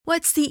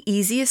What's the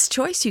easiest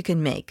choice you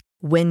can make?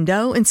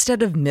 Window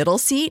instead of middle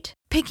seat?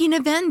 Picking a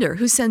vendor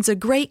who sends a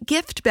great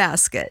gift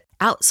basket?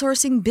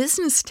 Outsourcing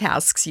business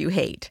tasks you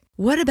hate?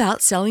 What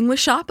about selling with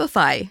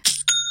Shopify?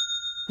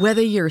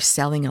 Whether you're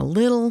selling a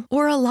little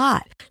or a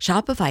lot,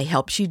 Shopify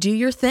helps you do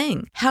your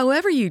thing,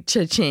 however you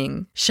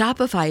cha-ching.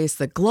 Shopify is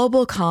the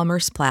global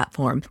commerce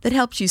platform that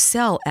helps you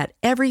sell at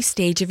every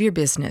stage of your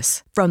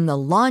business. From the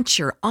launch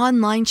your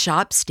online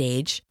shop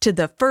stage to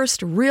the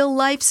first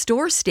real-life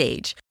store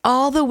stage,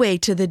 all the way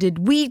to the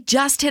did we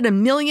just hit a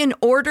million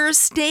orders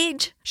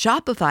stage.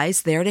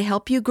 Shopify's there to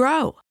help you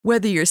grow.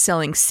 Whether you're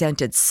selling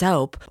scented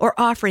soap or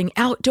offering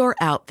outdoor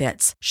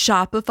outfits,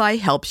 Shopify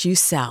helps you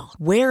sell.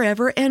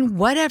 Wherever and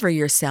whatever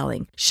you're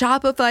selling,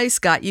 Shopify's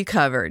got you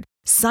covered.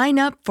 Sign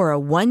up for a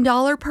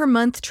 $1 per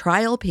month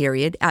trial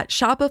period at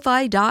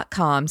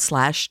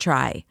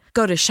shopify.com/try.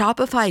 Go to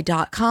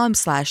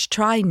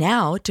shopify.com/try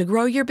now to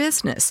grow your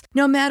business,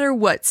 no matter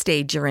what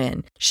stage you're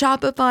in.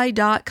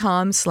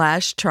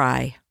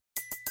 Shopify.com/try.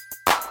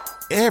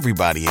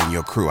 Everybody in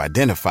your crew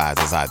identifies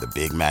as either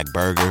Big Mac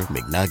Burger,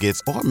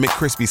 McNuggets, or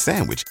McCrispy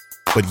Sandwich.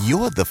 But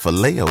you're the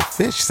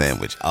Filet-O-Fish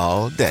Sandwich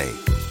all day.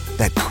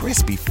 That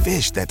crispy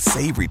fish, that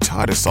savory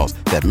tartar sauce,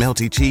 that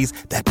melty cheese,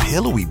 that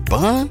pillowy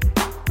bun.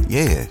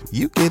 Yeah,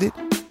 you get it.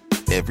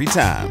 Every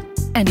time.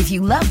 And if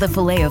you love the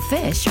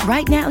Filet-O-Fish,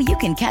 right now you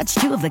can catch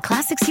two of the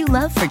classics you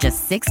love for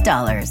just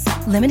 $6.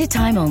 Limited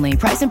time only.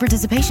 Price and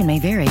participation may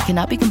vary.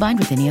 Cannot be combined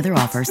with any other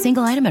offer.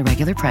 Single item at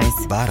regular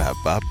price.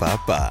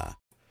 Ba-da-ba-ba-ba.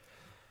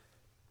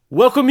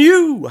 Welcome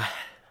you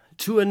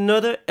to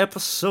another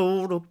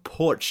episode of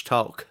Porch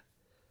Talk.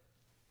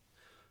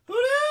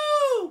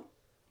 Woo!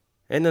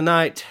 And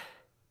tonight,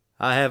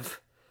 I have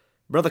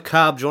Brother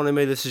Cobb joining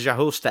me. This is your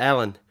host,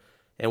 Alan,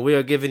 and we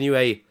are giving you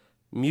a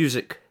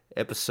music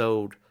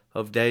episode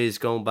of Days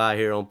Gone By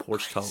here on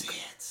Porch Talk.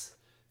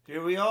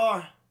 Here we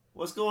are.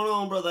 What's going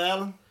on, Brother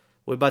Alan?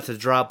 We're about to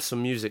drop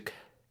some music.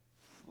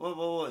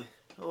 Wait,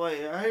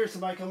 I hear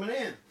somebody coming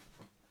in.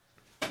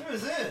 Who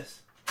is this?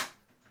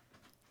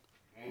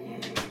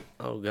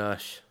 Oh,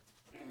 gosh.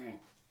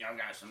 Y'all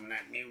got some of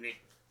that music?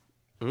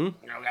 Hmm?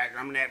 Y'all got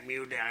some of that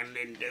music I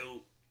didn't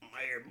do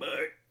my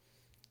earbud?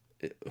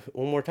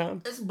 One more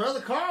time? It's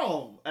Brother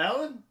Carl,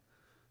 Alan.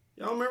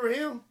 Y'all remember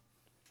him?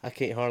 I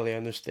can't hardly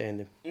understand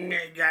him.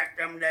 They got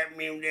some of that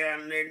music I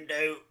didn't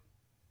do.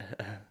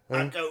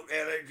 I go to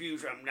LSU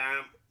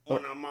sometime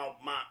when I'm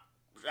off my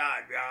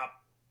side job.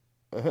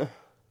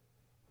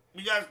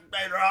 You got some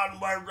Taylor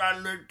Hollingsworth I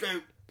listen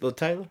to. Little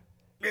Taylor?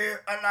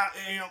 Yeah, I like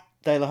him.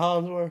 Taylor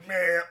Hollingsworth?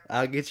 Yeah.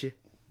 I'll get you.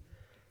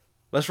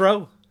 Let's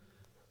roll.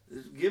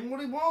 Just give him what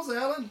he wants,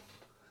 Alan.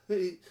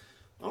 I'm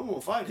going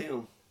to fight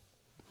him.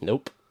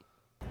 Nope.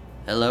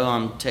 Hello,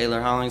 I'm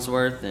Taylor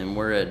Hollingsworth, and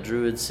we're at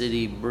Druid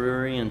City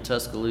Brewery in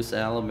Tuscaloosa,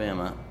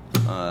 Alabama.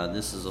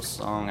 This is a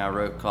song I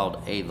wrote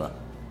called Ava.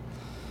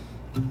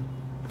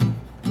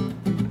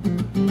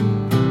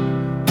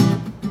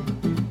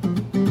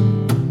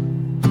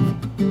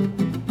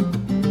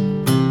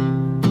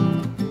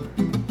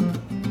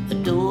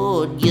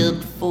 Adored you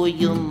before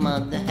your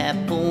mother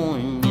had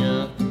born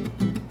you.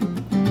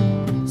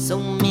 So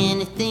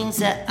many things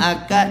that I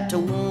got to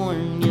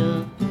warn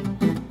you.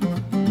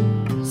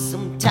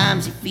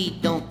 Sometimes your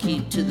feet don't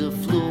keep to the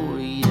floor,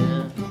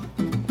 yeah.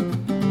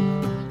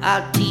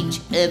 I'll teach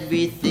you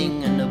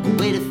everything and I'll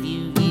wait a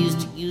few years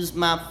to use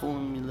my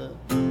formula.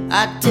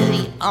 I tell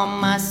you all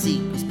my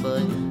secrets,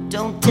 but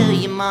don't tell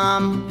your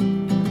mom.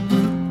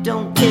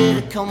 Don't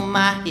care to comb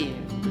my hair,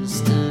 but I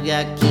still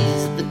got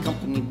keys at the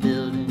company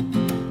building.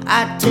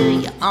 I tell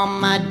you all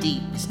my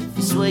deepest, if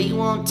you swear you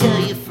won't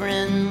tell your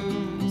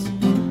friends.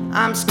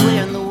 I'm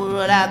squaring the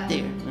world out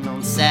there, and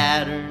on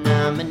Saturn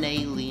I'm an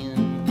alien.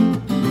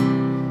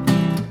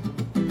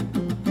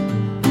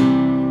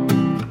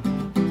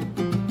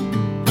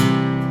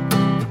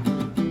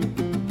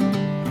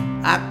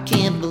 I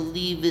can't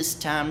believe it's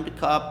time to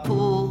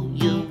carpool,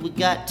 yeah. We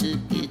got to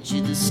get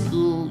you to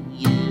school,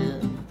 yeah.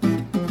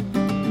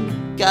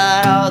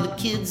 Got all the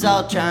kids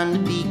all trying to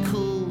be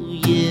cool,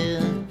 yeah.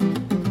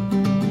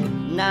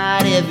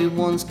 Not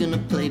everyone's gonna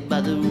play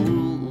by the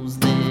rules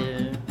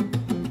there.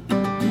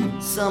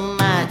 Some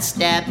might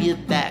stab you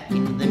back, you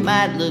know, they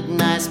might look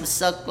nice but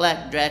suck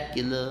like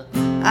Dracula.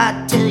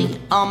 I tell you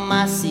all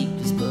my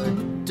secrets, but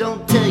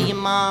don't tell your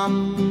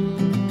mom.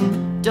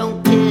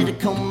 Don't care to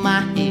comb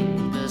my hair,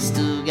 but I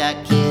still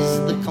got keys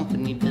to the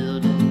company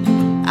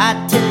building.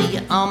 I tell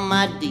you all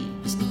my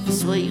deepest, I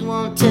swear you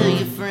won't tell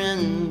your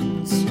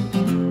friends.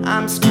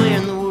 I'm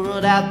squaring the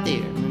world out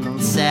there, and on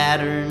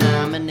Saturn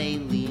I'm an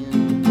alien.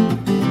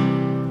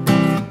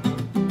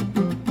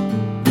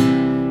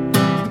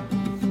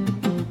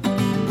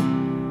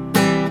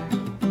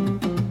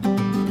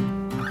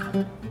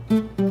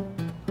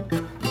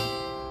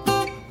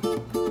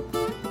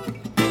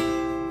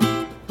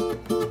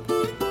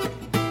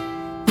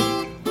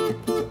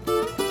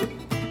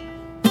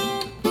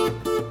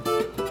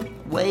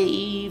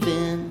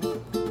 Waving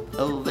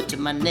over to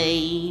my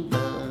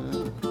neighbor.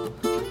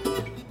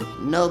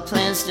 No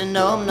plans to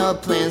know him, no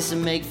plans to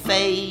make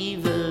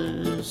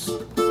favors.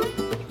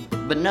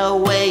 but no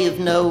way of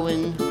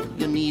knowing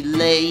you'll need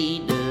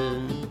later.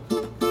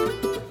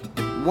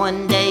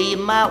 One day you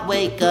might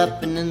wake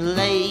up and in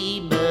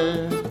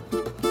labor.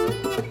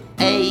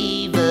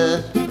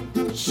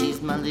 Ava,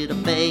 she's my little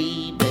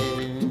baby.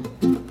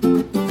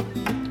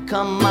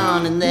 Come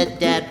on and let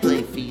Dad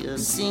play for you.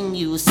 Sing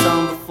you a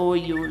song before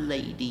you're a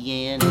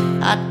lady.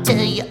 And I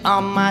tell you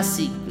all my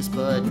secrets,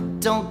 but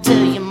don't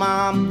tell your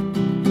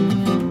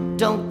mom.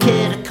 Don't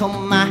care to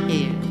comb my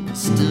hair.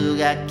 Still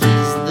got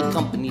keys to the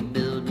company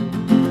building.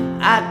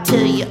 I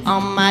tell you all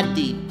my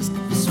deepest.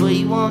 I swear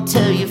you won't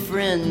tell your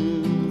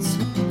friends.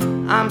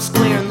 I'm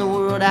squaring the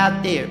world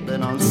out there,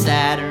 but on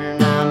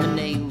Saturn I'm an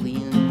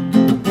alien.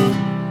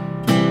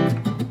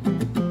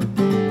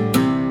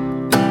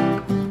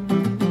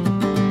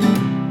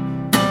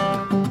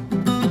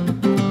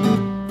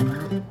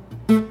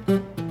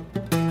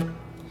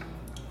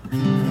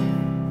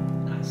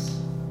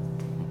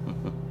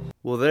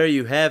 Well, there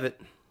you have it.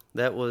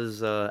 That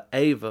was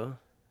Ava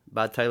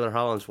by Taylor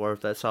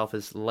Hollingsworth. That's off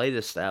his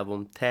latest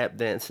album, Tap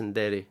Dancing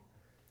Daddy.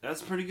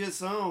 That's a pretty good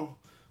song.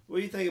 What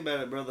do you think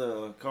about it,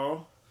 brother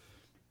Carl?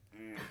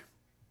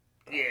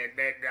 Yeah,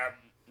 that's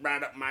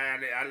right up my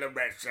alley. I love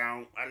that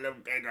song. I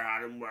love Taylor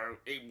Hollingsworth.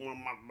 He's one of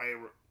my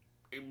favorites.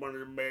 He's one of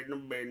the best in the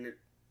business.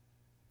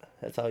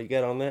 That's all you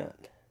got on that?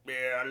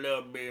 Yeah, I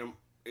love him.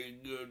 He's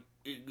good.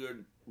 He's a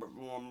good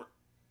performer,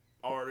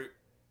 artist,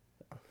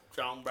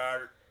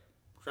 songwriter,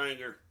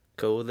 singer.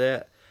 Cool with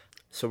that.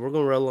 So we're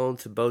going to roll on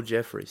to Bo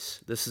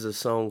Jeffries. This is a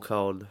song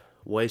called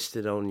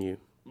Wasted on You.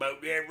 Bo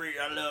Jeffries,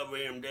 I love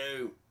him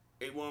too.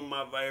 He's one of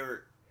my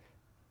favorites.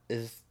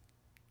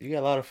 You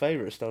got a lot of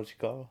favorites, don't you,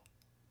 Carl?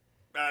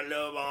 I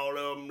love all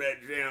of them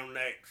that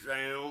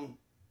sound.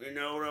 You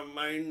know what I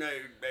mean?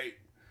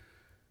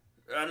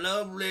 I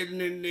love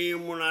listening to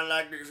them when I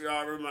like to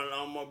sharpen my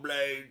lawnmower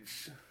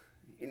blades.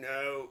 You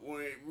know,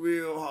 when it's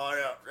real hot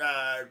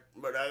outside.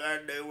 But I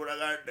gotta do what I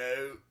gotta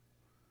do.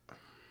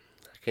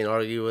 I can't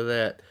argue with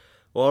that.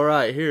 Well, all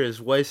right, here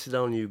is Wasted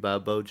on You by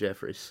Bo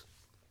Jeffries.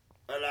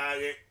 I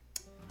like it.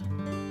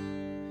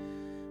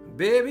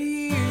 Baby,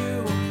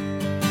 you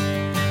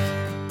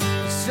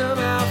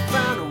somehow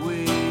found a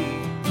way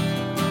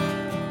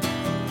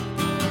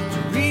to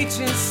reach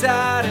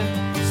inside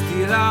and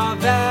steal all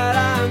that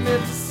I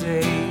meant to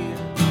say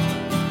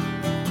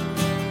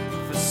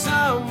for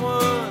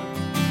someone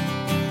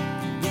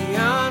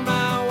beyond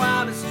my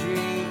wildest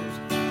dreams.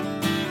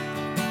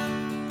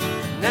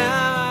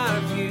 Now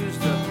I've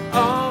used up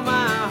all my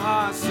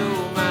heart,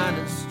 soul, mind,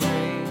 and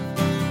strength.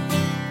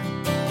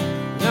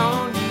 And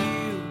on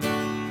you,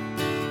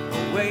 I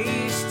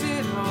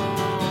wasted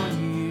on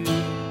you.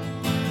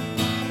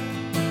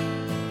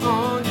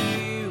 On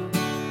you,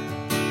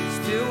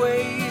 still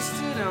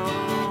wasted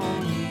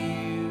on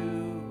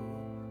you.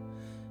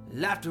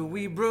 After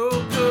we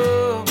broke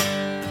up,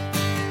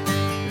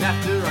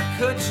 after I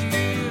cut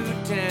you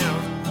down,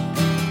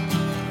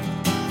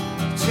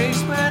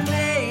 changed my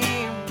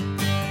name,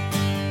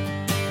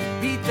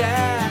 beat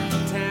that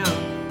town.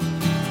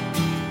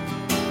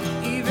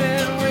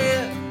 Even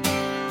with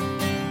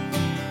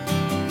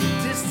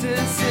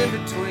distance in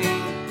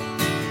between,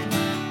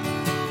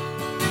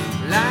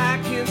 I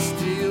can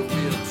still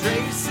feel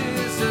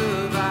traces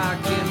of our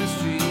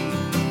chemistry.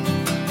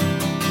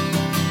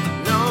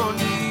 And on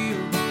you,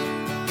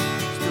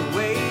 still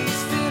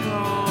wasted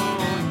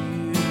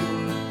on you.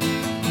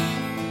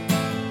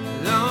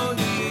 And on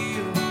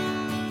you,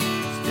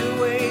 still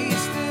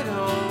wasted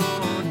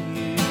on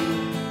you.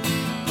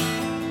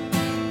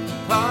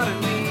 Part of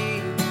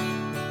me,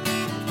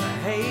 I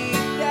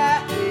hate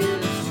that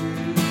is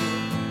true.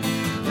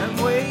 I'm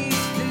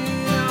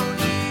wasted on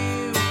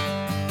you.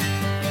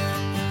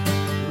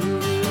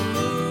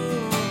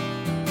 Ooh,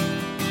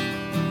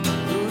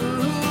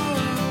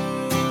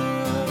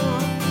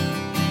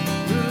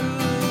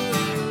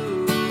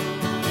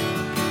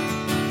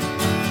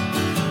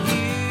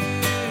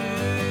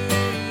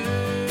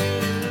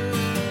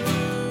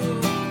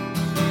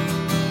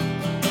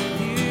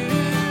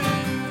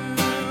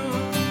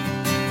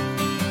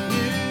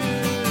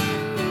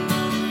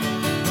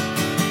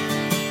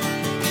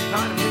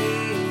 part of me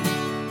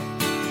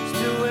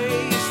still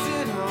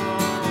wasted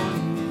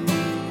on you.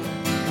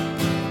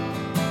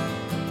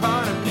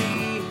 Part of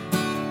me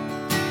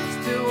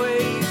still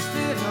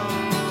wasted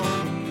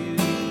on you.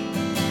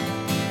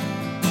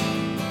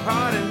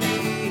 Part of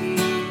me,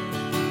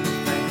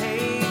 I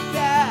hate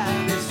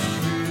that it's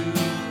true.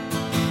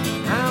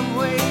 I'm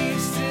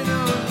wasted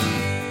on you.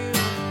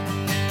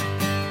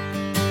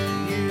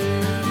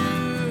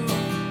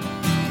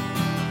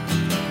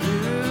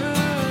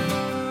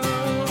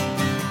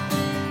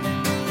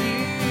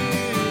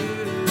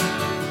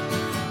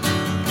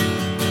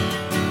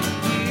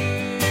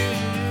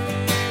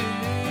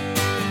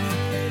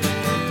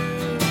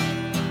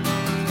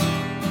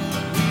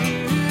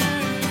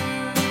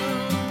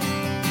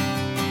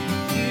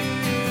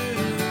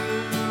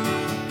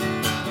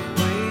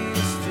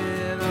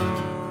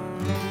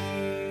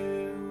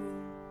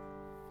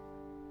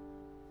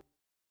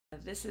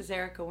 This is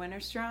Erica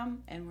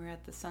Winterstrom, and we're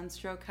at the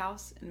Sunstroke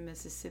House in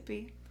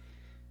Mississippi.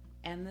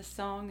 And the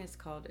song is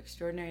called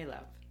Extraordinary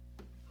Love.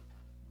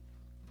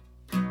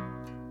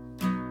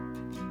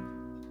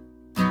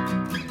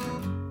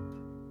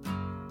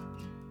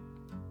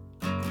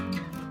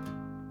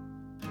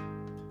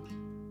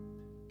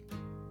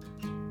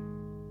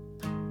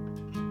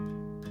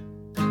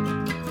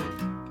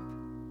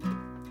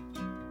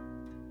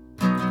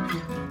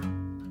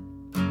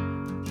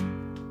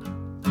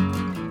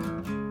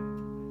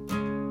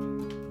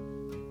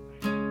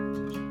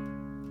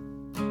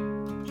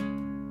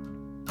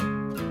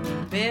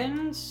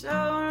 Been so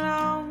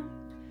long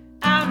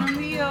out on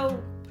the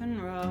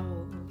open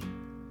road,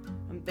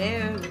 I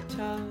barely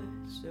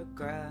touch the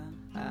ground.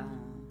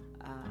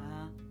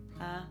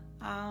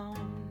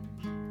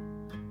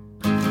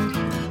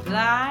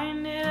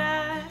 Blinded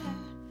eye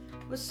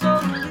was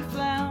slowly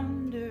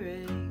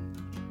floundering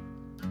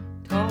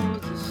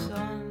towards the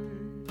sun.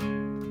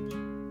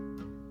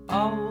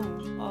 Oh,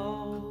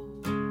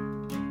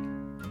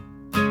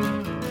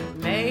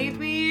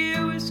 maybe it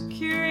was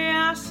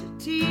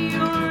curiosity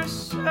or a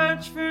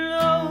search for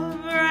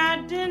love or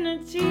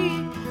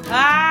identity.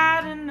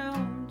 I didn't know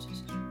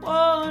just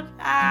what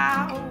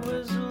I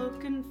was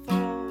looking for.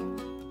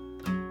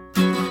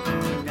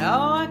 You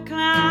know, I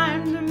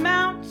climbed a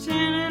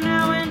mountain and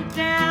I went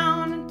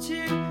down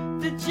into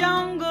the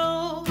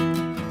jungle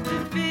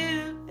to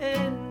feel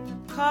in the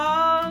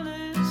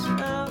colors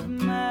of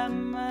my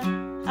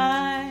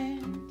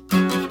mind.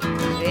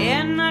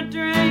 And I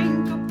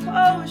drank a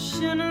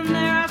potion and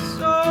there I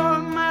saw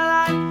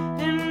my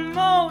life in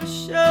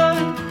motion.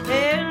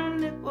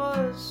 And it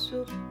was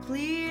so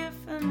clear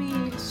for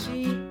me to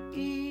see.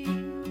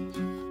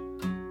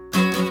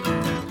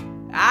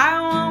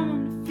 I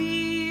want to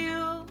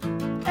feel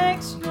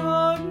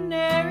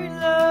extraordinary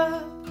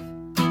love.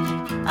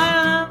 A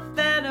love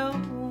that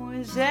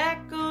always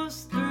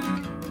echoes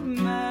through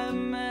my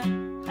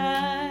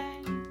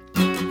mind.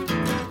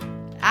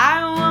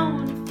 I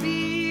want to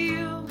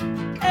feel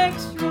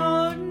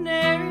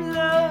extraordinary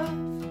love.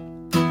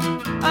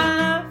 A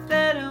love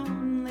that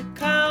only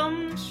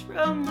comes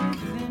from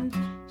within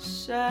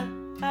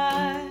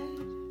inside.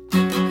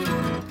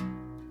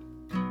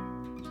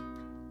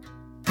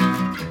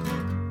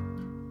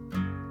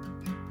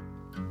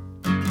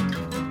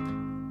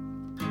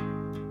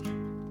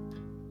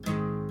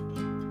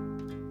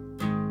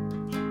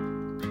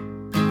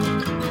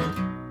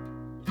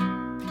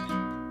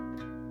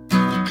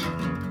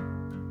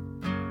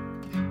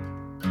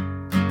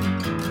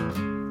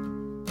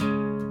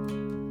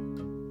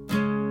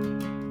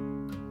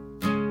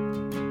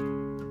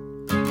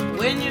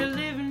 When you're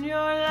living your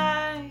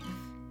life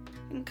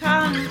in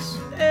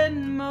constant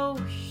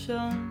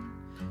motion,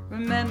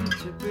 remember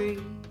to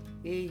breathe.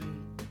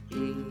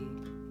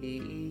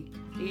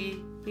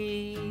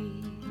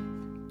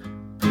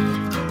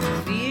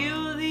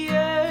 Feel the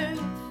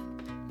earth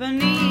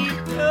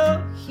beneath your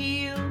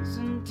heels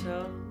and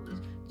toes.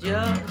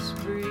 Just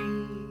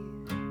breathe.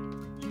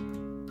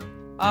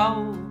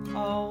 Oh.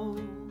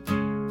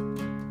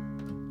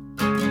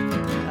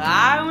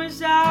 I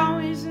was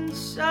always in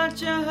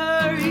such a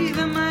hurry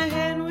that my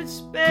head would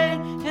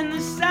spin and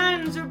the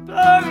signs are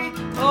blurry.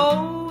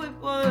 Oh, it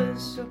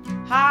was so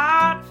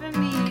hard for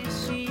me to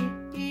see.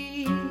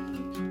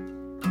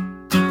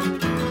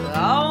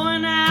 Oh,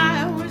 and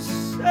I was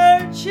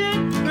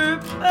searching for a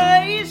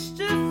place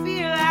to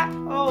feel at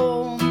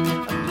home,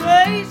 a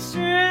place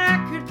where I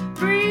could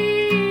breathe.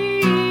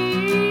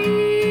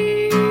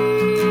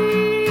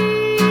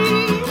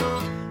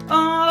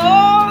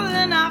 Oh,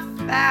 then I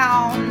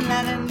found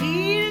that I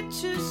needed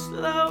to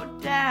slow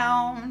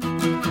down.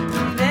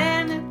 And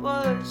then it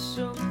was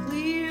so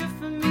clear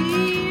for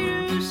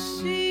me to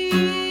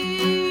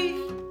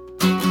see.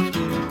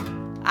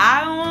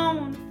 I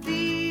want to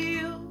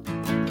feel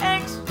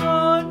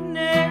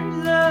extraordinary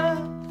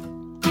love.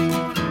 A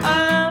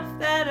love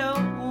that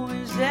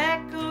always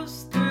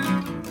echoes through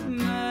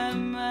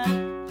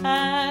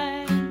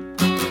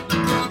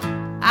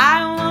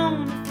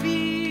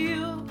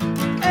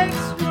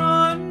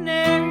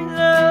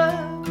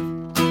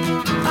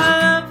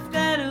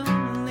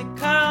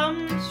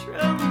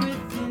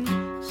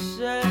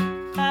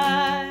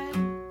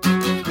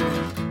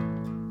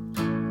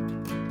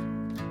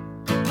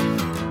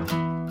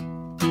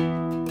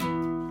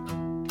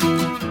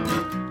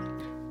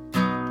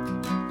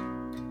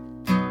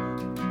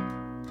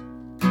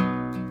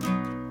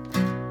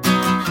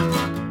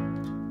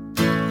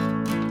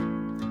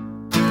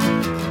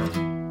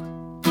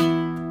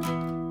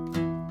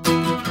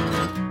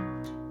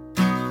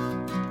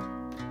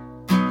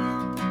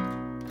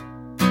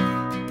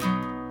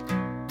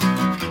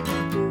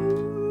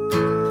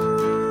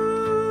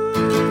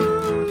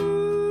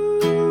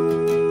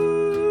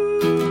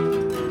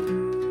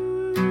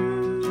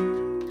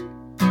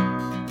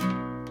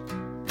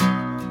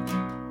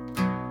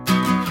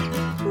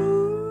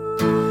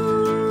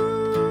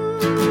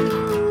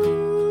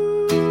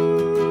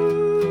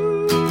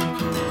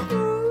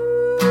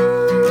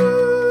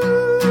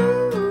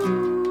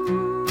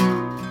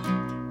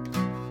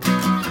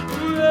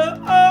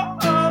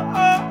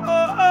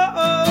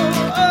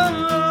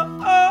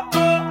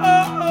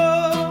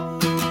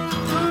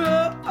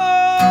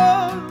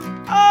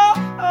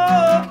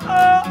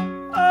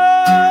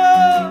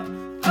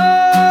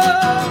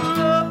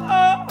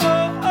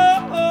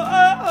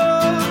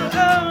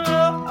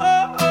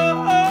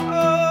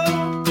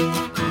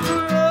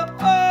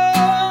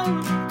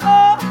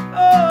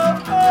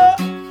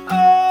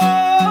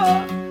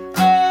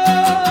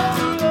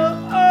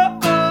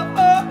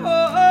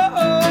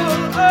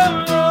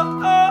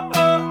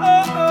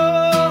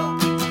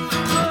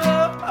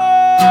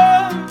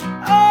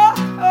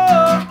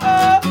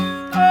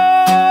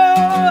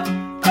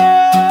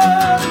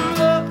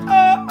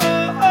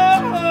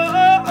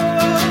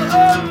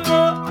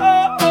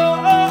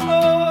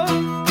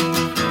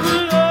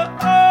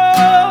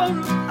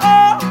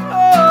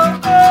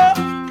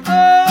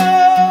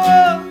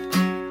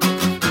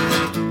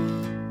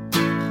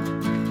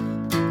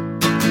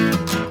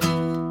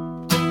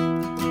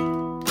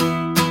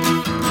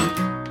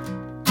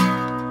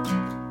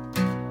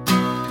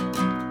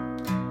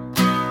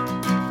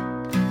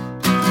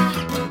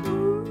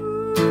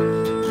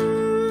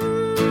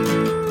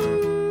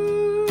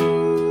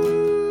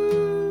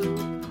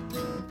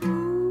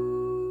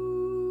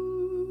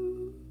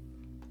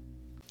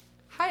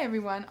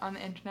everyone on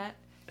the internet.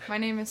 My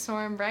name is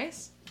Soren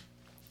Bryce,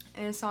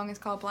 and his song is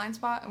called Blind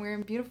Spot, and we're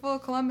in beautiful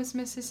Columbus,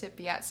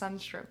 Mississippi at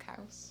Sunstroke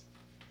House.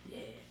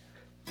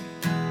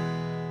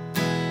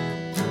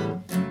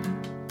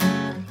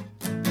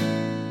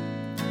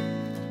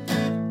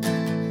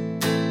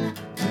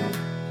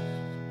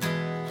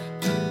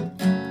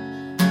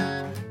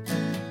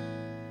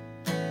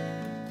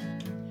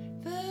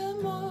 The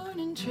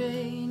morning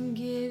train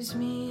gives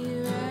me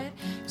a ride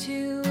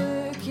to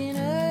work in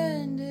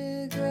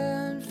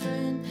underground,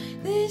 friend.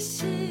 This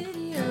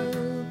city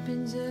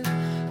opens up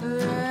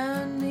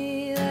around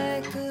me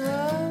like a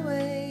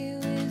hallway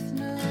with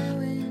no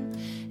end,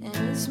 and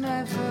it's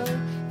my fault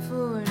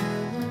for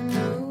never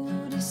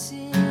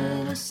noticing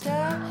or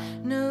stop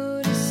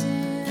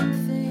noticing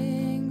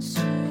things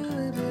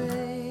through a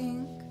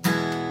blink.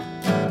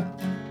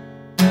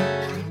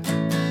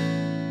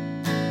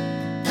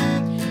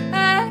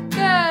 I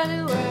got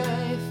a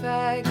wife,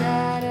 I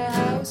got a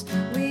house,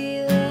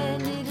 we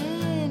landed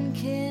in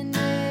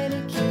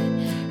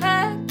Connecticut.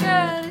 I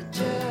got a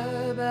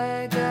job,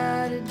 I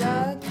got a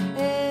dog,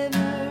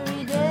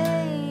 every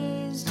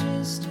day is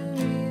just a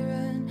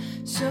rerun.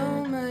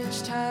 So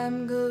much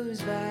time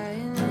goes by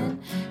and then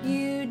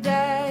you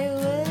die, a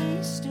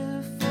waste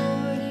of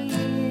 40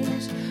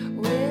 years.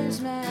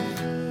 Where's my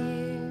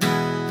fear?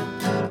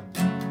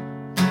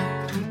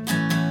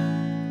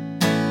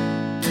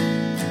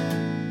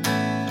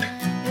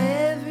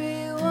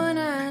 Everyone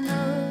I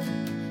know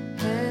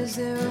has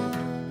their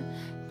own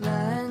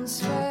blind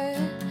spot.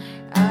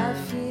 I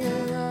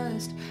feel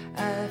lost,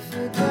 I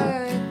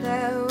forgot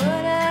that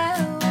what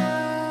I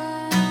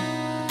want,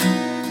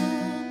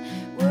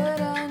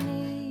 what I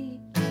need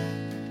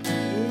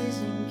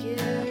isn't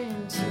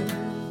guaranteed.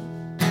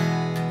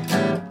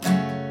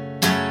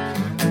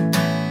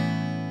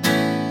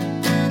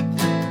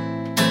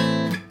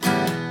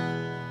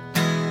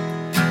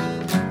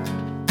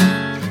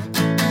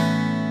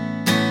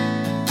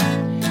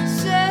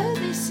 So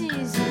this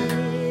is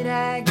it,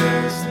 I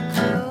guess, the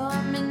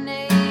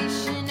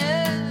culmination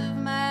of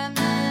my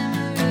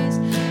memories.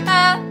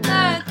 I'm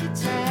not the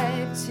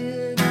type to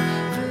look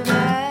for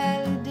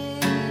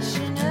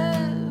validation of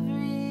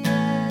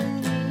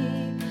reality,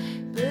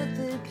 but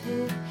the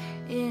pit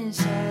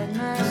inside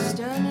my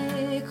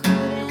stomach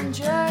wouldn't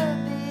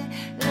drop it,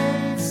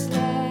 let it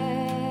slide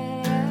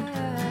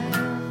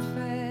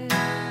fast.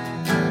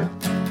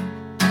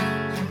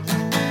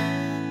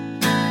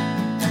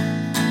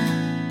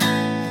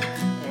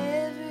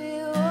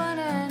 Everyone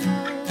I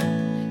know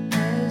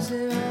has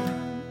their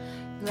own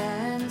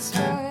blind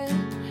spot.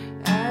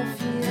 I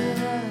feel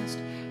lost,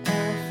 I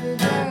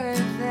forgot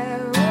that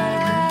what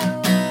I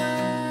want,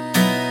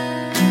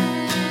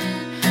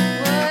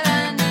 what I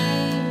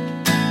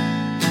need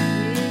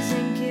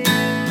isn't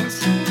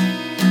guaranteed.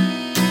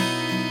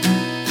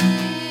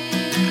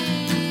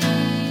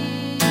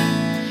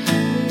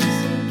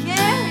 Isn't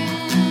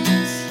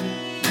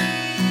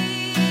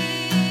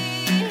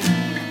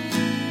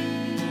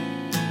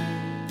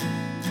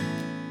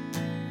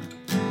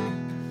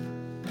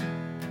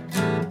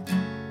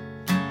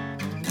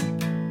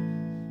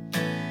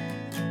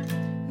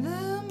The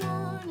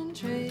morning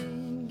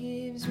train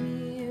gives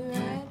me a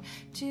ride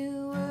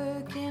to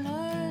work in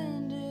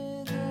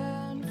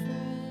underground,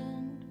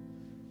 friend.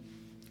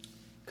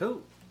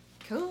 Cool.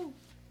 Cool.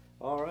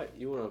 All right,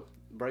 you want to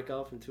break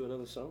off into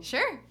another song?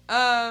 Sure.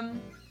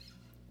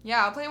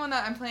 Yeah, I'll play one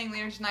that I'm playing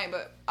later tonight,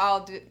 but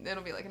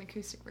it'll be like an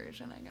acoustic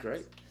version, I guess.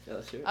 Great. Yeah,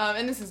 let's hear it.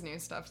 And this is new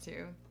stuff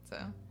too. So,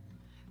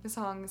 this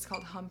song is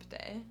called Hump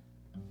Day.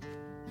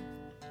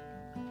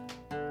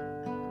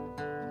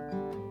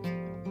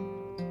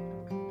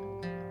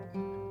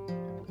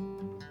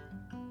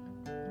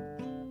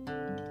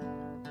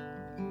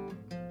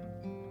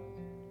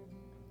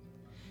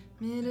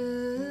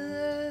 Middle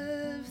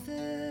of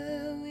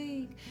the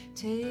week,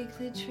 take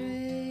the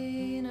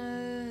train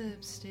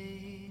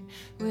upstate,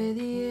 where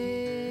the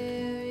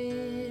air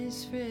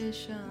is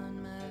fresh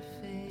on my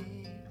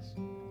face.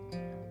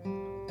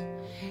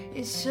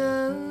 It's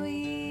so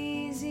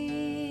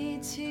easy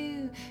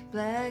to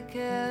black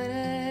out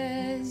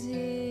as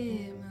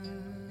it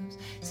moves.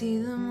 See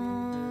the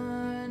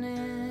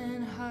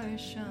morning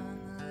harsh on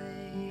the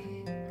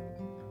lake.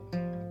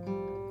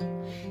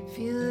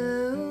 Feel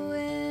the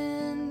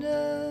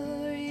window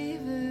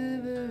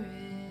reverberate.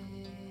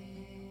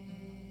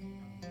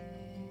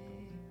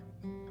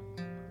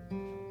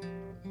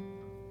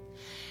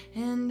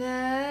 And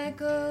I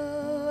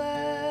go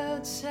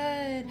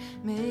outside,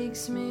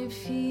 makes me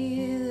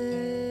feel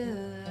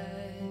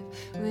alive,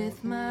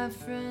 with my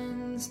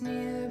friends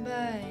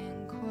nearby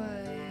and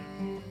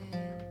quiet.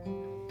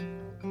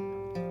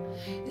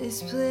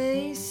 This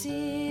place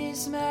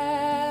is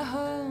my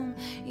home,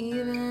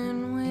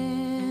 even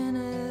when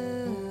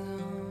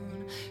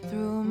alone.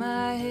 Throw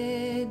my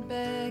head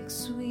back,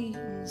 sweet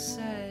and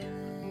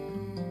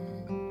silent,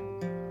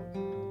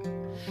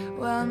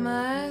 while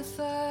my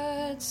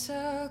thoughts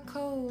are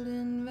cold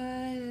and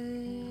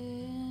violent.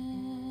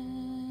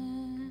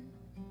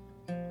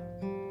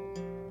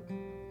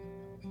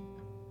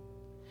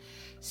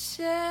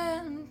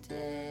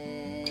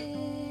 someday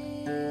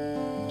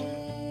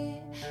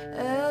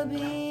I'll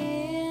be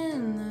in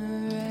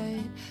the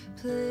right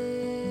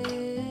place.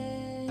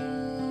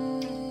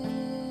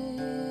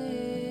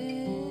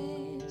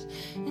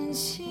 And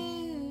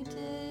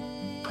today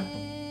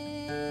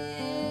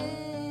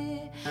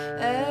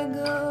I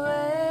go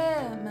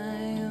at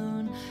my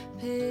own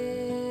pace.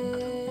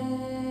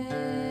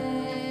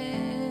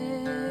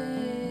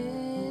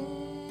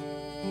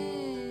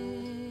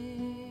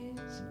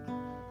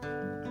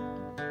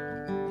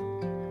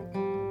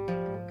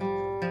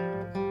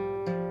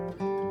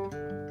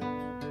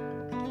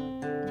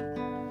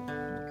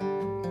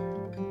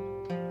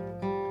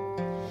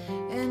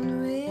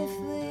 And with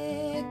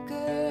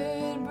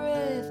liquored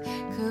breath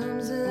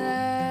comes a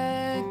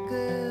lack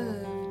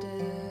of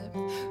depth,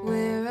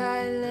 where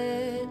I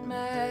let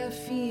my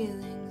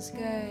feelings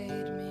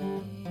guide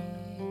me.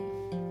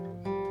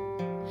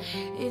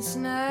 It's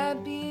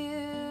not beautiful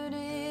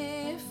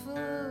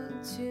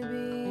to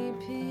be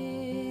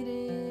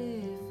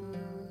pitiful,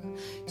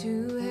 to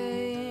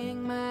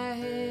hang my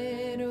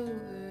head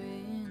over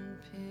in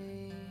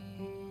pain,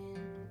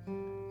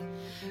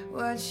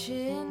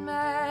 watching my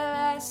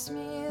last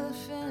meal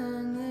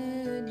from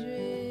the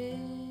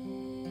drain.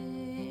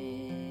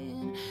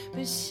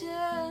 But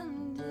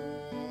someday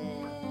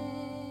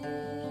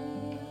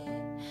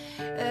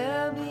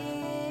I'll be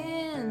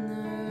in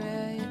the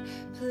right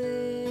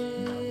place.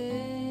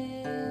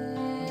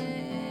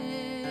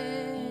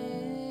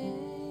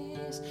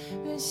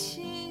 But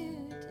today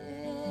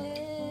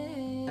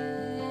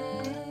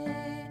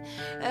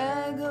I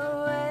go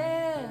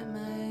at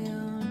my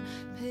own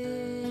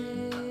pace.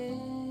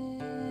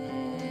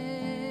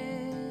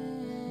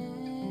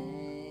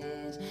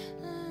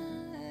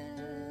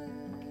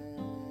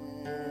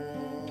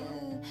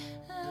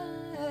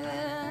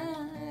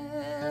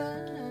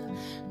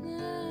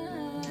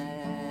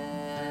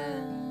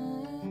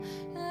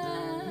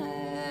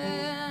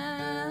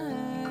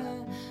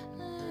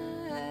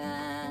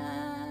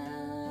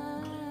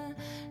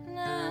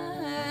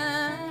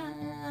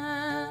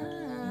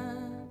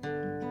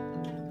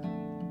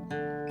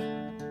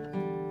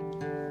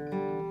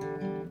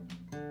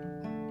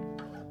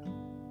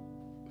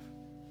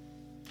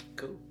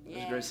 Cool.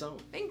 That's a great song.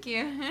 Thank you.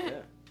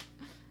 Yeah.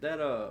 That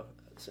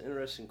it's an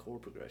interesting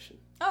chord progression.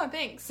 Oh,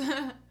 thanks.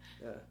 Yeah.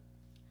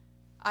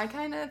 I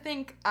kind of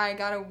think I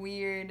got a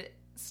weird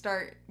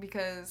start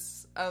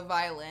because of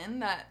violin,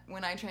 that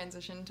when I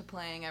transitioned to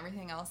playing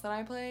everything else that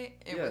I play,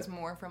 it Yeah. was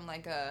more from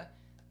like a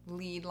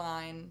lead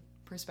line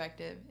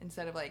perspective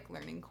instead of like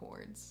learning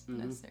chords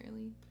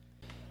necessarily.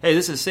 Hey,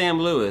 this is Sam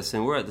Lewis,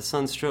 and we're at the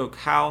Sunstroke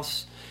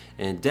House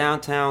in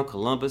downtown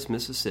Columbus,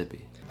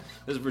 Mississippi.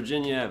 This is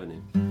Virginia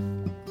Avenue.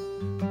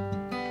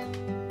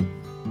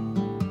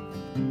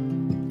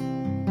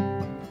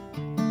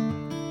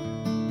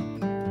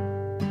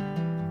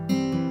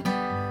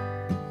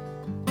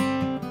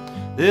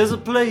 There's a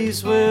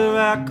place where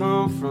I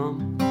come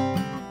from,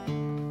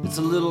 it's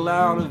a little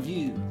out of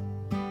view.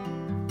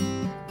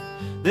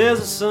 There's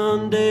a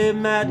Sunday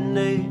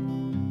matinee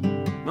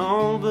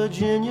on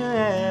Virginia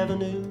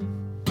Avenue.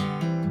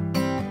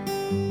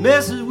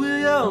 Mrs.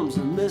 Williams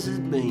and Mrs.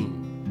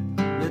 Bean,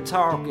 they're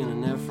talking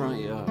in their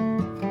front yard.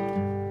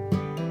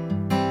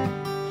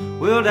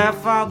 Will that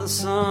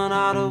father-son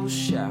auto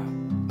shop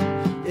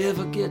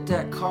ever get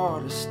that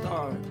car to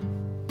start?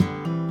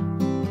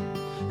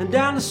 And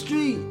down the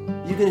street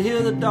you can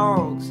hear the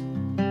dogs,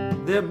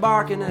 they're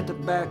barking at the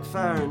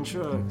backfiring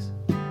trucks.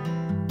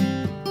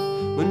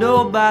 But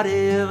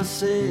nobody ever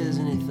says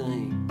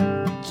anything,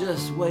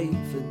 just wait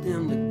for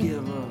them to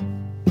give up.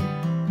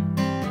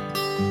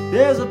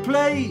 There's a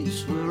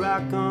place where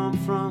I come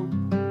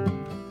from,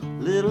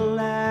 little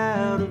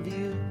out of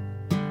view.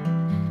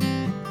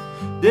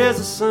 There's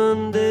a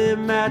Sunday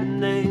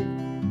matinee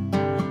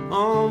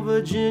on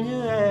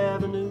Virginia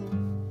Avenue.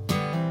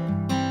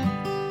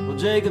 Well,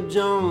 Jacob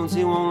Jones,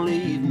 he won't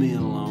leave me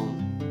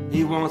alone.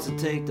 He wants to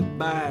take the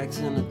bikes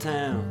into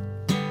town.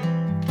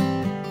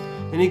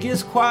 And he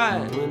gets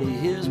quiet when he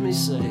hears me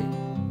say,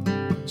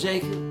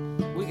 Jacob,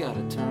 we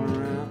gotta turn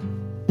around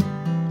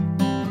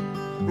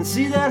and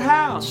see that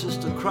house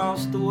just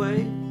across the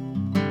way.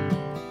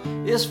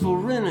 It's for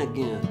rent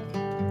again.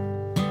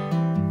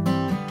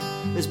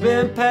 It's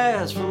been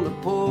passed from the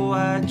poor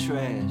white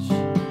trash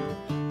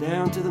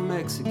down to the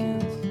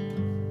Mexicans.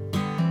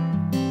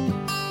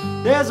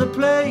 There's a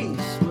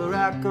place where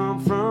I come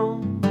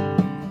from,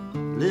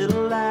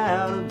 little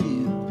out of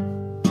view.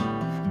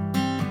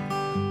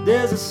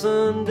 There's a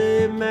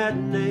Sunday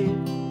matinee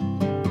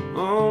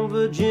on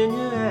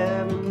Virginia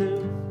Avenue.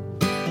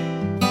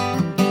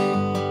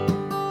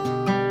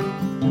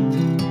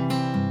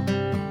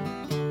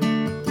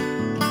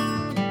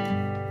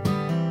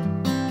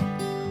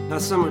 Now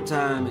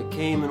summertime, it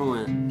came and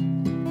went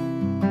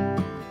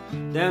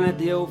down at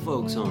the old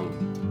folks' home,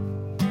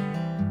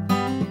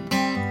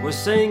 where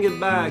saying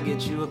goodbye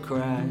gets you a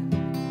cry,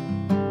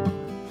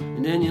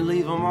 and then you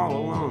leave them all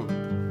alone.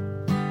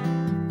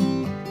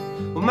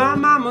 Well, my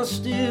mama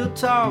still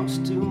talks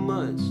too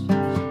much.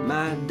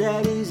 My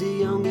daddy's the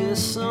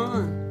youngest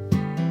son.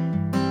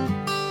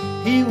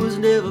 He was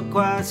never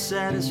quite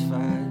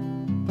satisfied.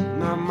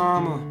 My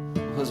mama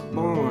was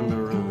born to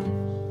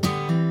run.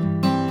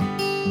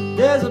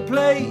 There's a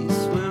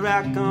place where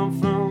I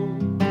come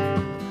from,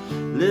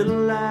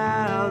 little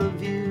out of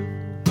view.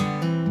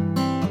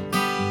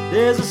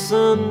 There's a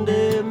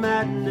Sunday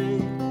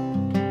matinee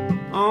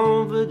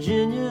on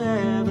Virginia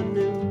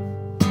Avenue.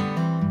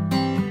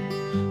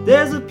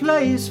 There's a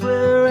place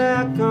where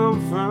I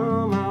come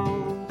from, oh,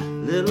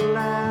 little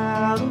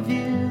out of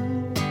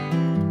view.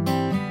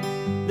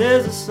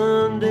 There's a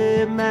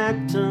Sunday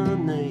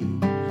matinee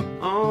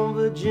on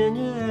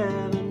Virginia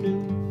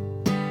Avenue.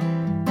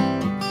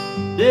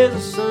 There's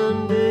a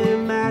Sunday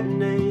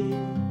matinee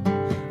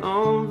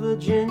on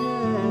Virginia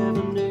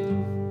Avenue.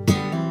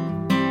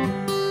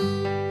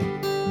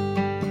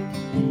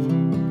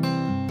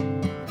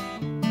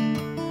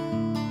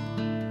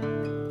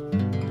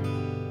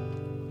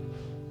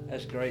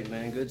 That's great,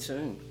 man. Good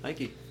tune. Thank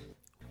you.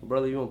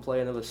 Brother, you want to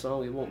play another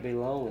song? It won't be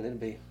long, and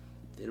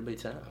it'll be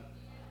time.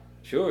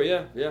 Sure,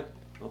 yeah.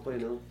 I'll play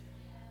another.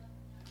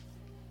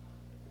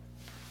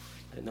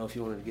 Didn't know if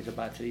you wanted to get a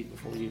bite to eat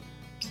before you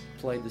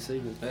played this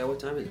evening. What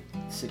time is it?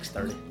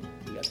 6:30.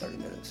 We got 30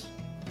 minutes.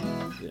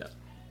 Yeah.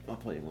 I'll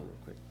play one real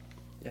quick.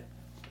 Yeah.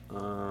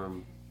 Let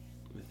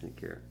me think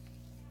here.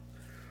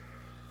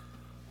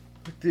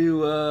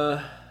 Do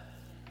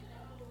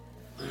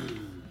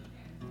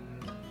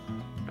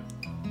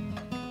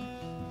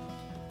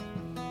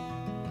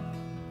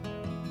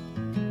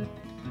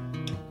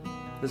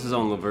this is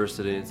on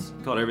Laversity. It's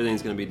called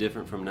Everything's Gonna Be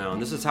Different From Now.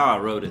 And this is how I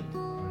wrote it.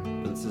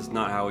 This is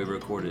not how we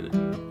recorded it.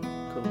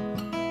 Cool.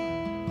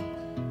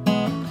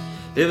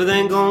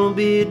 Everything gonna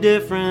be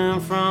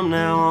different from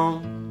now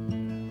on.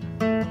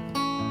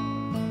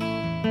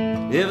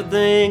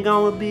 Everything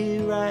gonna be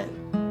right,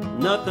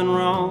 nothing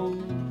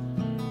wrong.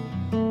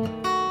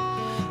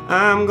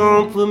 I'm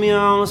gonna put me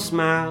on a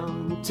smile,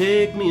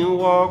 take me a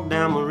walk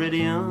down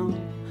Meridian.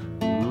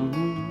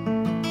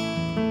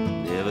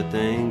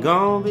 Everything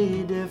gonna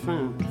be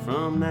different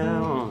from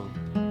now on.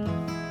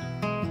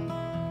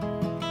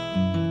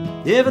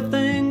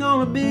 Everything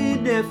gonna be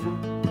different.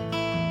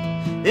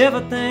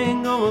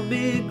 Everything gonna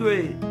be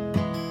great.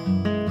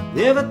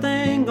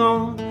 Everything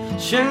gonna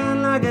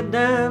shine like a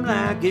dime,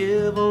 like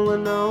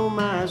Evelyn on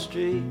my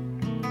street.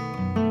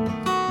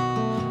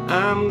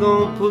 I'm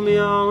gonna put me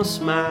on a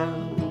smile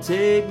and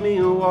take me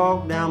a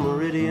walk down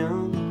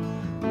Meridian.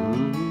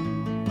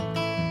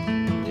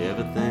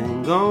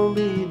 Everything gonna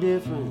be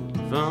different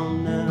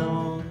from now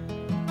on.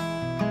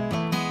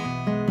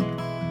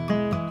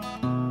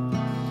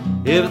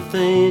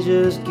 Everything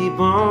just keep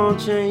on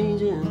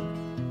changing.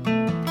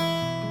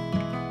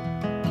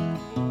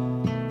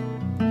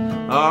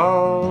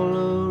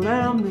 All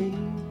around me.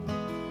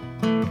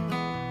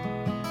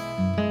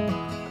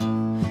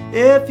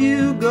 If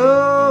you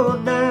go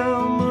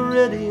down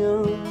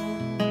Meridian,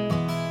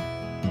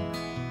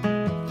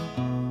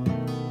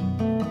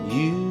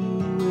 you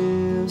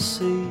will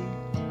see.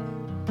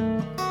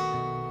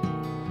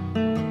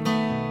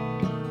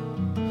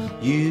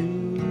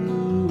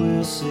 You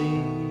will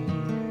see.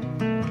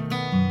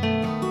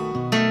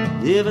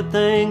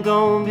 Everything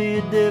gonna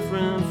be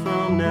different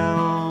from now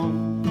on.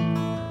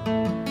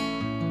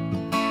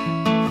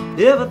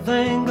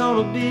 Everything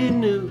gonna be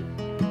new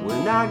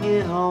when I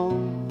get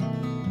home.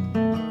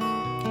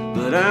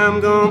 But I'm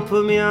gonna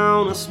put me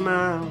on a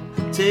smile,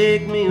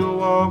 take me a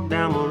walk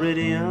down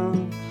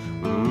Meridian.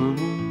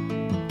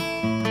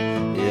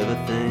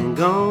 Everything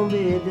gonna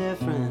be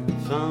different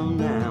from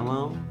now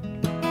on.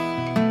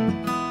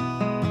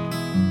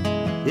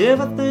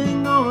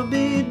 Everything gonna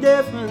be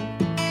different,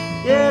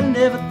 yeah, and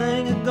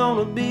everything is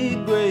gonna be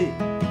great.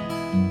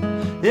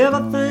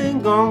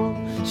 Everything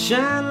gonna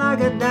shine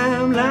like a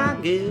dime,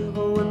 like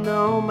Evelyn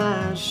on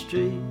my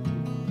street.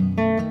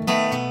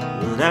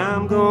 But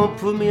I'm gonna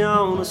put me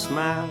on a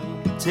smile,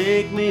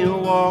 take me a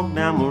walk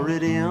down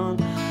Meridian.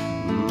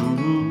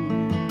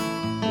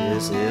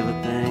 Yes,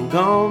 everything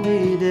gonna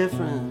be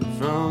different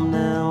from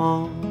now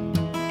on.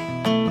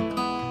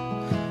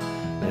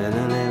 And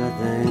then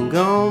everything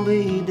gonna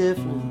be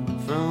different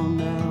from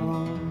now on.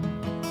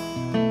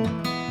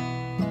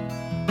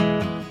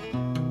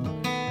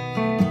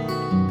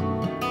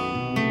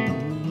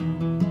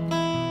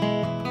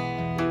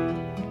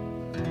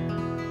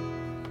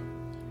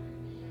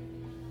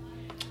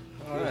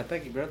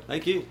 Thank you, brother.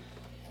 Thank you.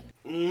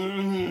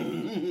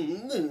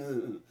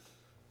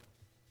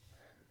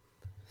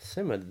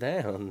 Simmer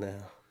down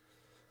now.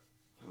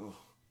 Oh,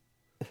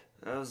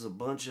 that was a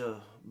bunch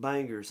of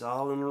bangers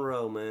all in a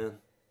row, man.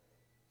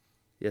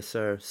 Yes,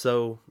 sir.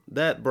 So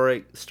that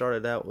break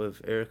started out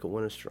with Erica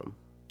Winterstrom.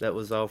 That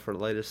was off her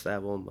latest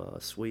album,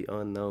 Sweet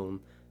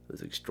Unknown,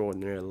 with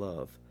Extraordinary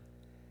Love.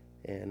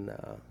 And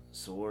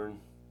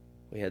Soren.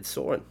 We had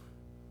Soren.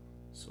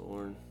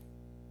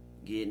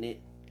 Getting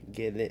it.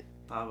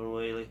 Poppin'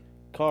 Wheelie.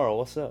 Carl,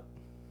 what's up?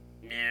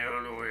 Yeah, I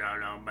don't know what y'all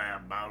talking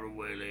about, Bobby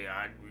Willie.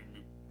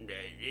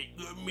 It's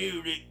good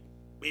music.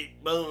 It's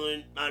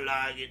fun. I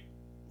like it.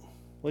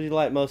 What do you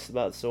like most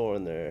about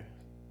Soren there,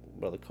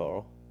 Brother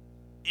Carl?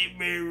 It's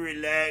very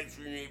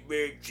relaxing. It's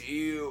very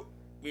chill.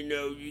 You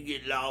know, you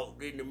get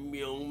lost in the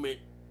moment.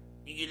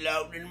 You get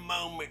lost in the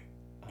moment.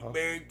 It's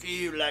very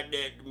chill like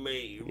that to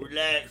me.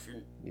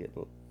 Relaxing.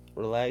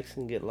 Relax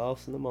and get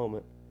lost in the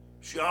moment.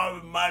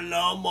 Sharpen my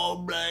lawnmower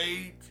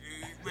blades.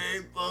 It's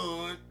very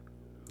fun.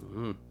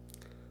 Mm-hmm.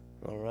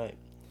 All right.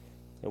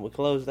 And we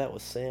close that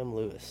with Sam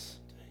Lewis.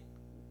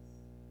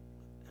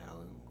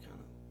 Alan,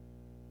 kind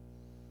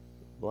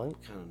Blank?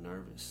 of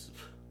nervous.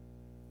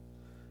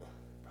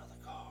 Brother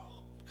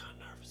Carl, kind of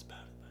nervous about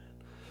it, man.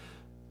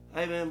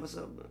 Hey, man, what's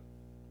up, man?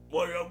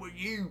 What's up with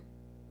you?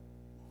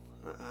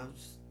 I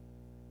was...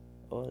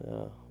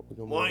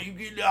 Why you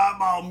get the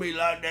eyeball me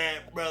like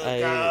that,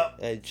 Brother Cobb?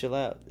 Hey, chill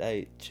out.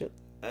 Hey, chill.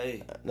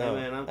 Hey, no.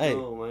 Hey, man, I'm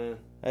cool, man.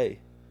 Hey.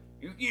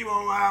 You keep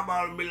on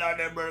eyeballing me like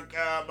that, Brother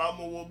Cobb, I'm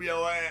gonna whoop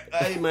your ass.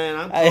 Hey, man,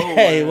 I'm cool,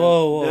 Hey, man.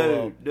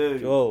 whoa.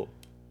 Dude. Whoa.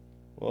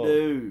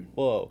 Dude.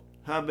 Whoa.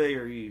 How big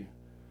are you?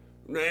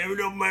 It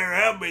don't matter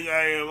how big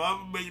I am.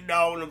 I'm a big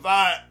dog in the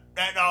fight.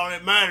 That's all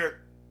that matters.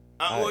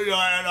 I'm with your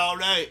ass all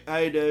day.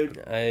 Hey,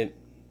 dude. Hey,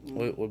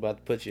 we're about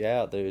to put you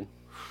out, dude.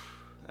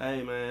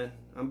 Hey, man,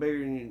 I'm bigger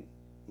than you.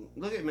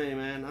 Look at me,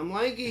 man. I'm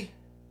lanky.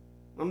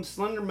 I'm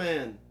Slender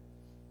Man.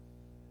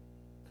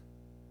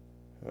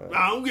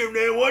 I don't give a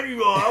damn what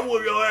you are. I'm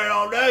with your ass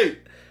all day.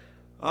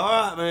 All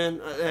right,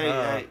 man.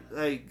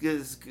 Hey,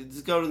 let's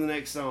go to the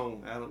next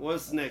song. Alan,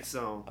 what's the next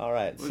song? All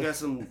right. We got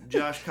some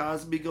Josh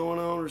Cosby going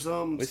on or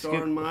something,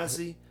 starring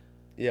Micey.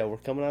 Yeah, we're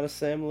coming out of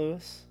Sam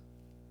Lewis.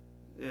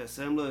 Yeah,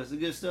 Sam Lewis. The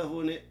good stuff,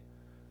 wasn't it?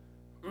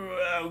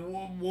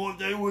 One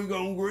thing we're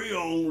going to agree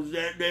on was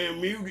that damn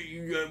music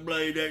you just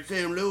played, that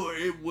Sam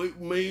Lewis.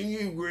 Me and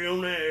you agree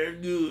on that. That's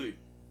good.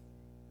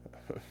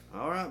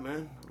 All right,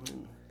 man.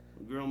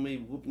 Agree on me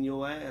whooping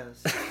your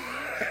ass. You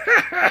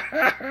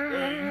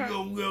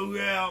gonna go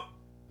out.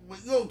 We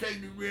gonna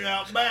take the red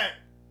out back.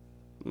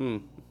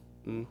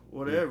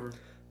 Whatever.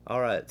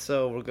 All right,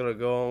 so we're gonna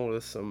go on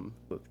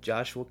with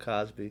Joshua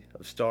Cosby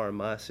of Starring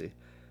Micey.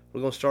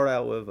 We're gonna start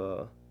out with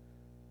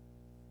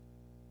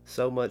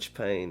 "So Much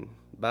Pain"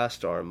 by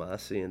Starring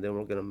Micey, and then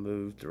we're gonna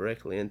move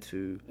directly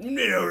into. You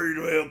need to hurry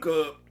the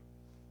hell up.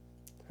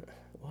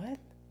 What?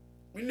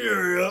 You need to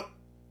hurry up.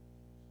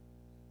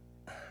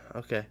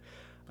 Okay.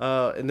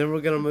 And then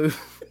we're gonna move.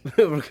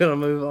 We're gonna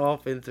move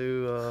off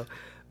into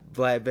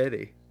Black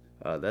Betty.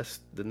 That's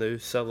the new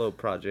solo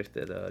project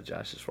that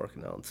Josh is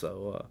working on.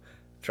 So,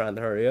 trying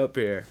to hurry up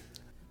here.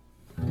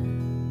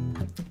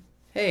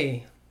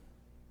 Hey,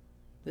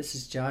 this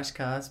is Josh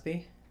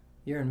Cosby.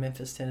 You're in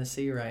Memphis,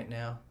 Tennessee right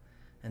now,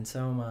 and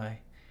so am I.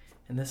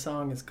 And this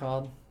song is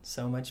called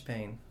 "So Much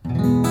Pain."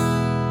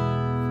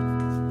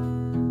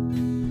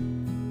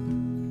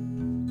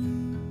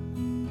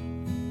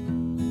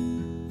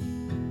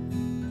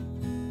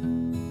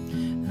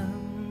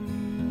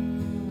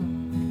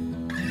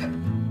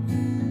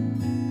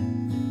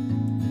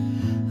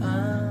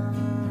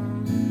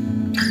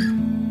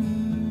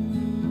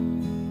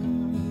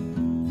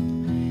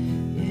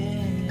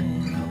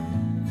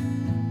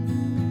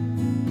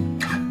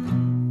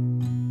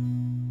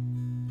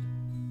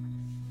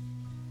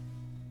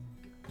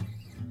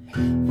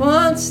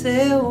 Once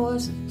there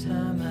was a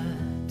time I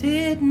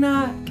did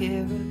not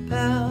care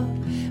about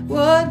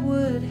what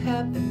would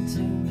happen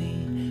to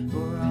me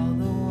or all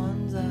the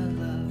ones I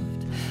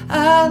loved.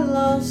 I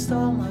lost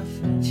all my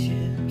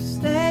friendships,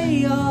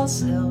 they all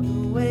sailed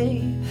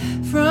away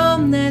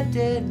from that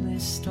deadly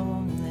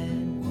storm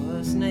that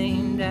was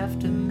named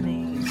after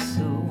me.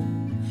 So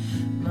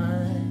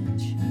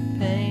much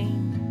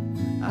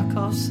pain, I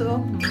caused so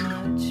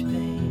much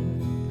pain.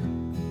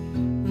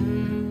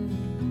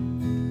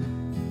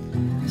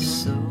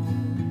 So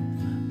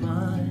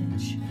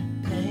much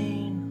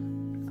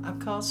pain, I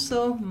caused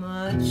so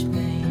much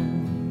pain.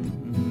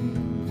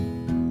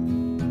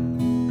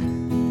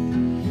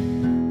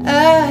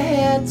 I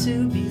had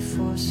to be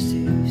forced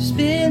to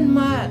spend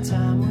my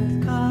time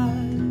with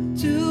God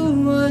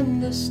to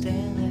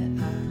understand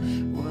that I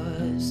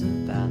was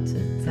about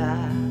to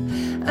die.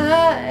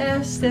 I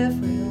asked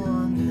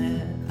everyone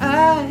that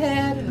I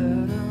had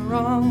hurt or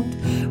wronged,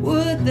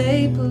 would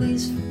they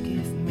please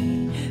forgive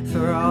me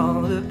for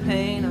all the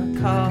pain I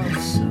caused.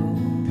 So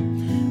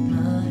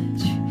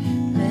much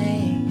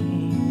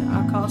pain,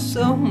 I caused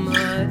so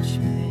much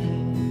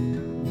pain.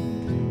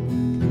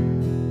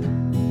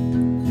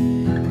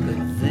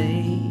 But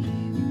they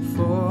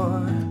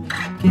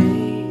forgave,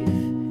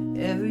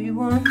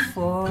 everyone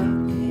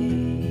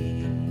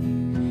forgave.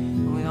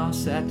 And we all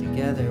sat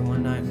together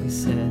one night, we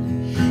said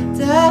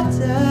da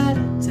da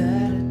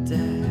da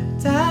da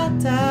da da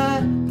da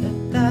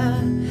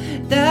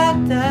da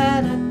da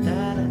da da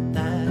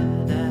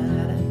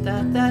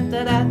da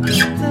da da da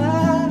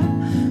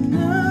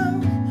no,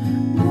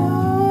 no.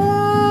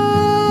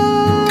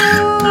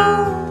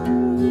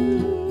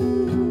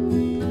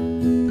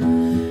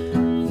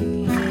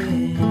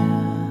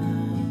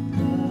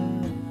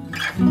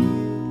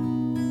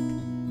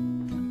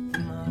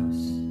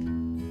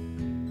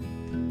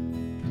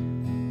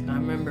 I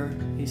remember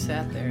he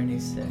sat there and he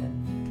said,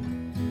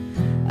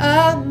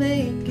 I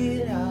make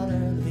it out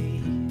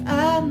early,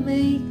 I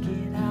make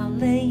it out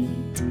late.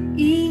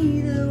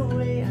 Either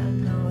way, I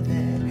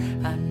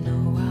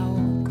know I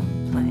won't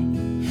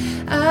complain.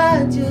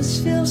 I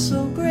just feel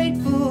so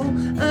grateful,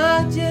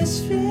 I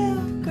just feel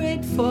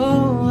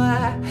grateful.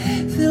 I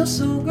feel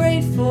so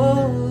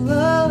grateful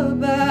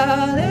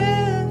about everything.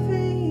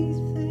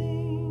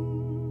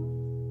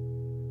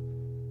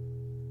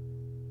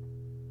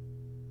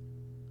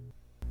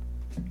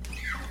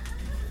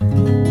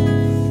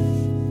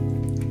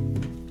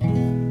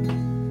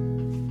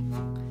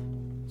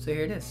 So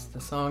here it is,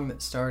 the song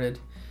that started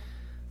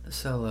the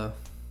solo.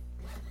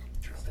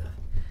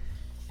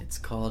 It's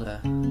called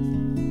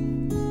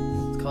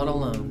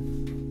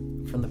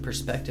Alone, from the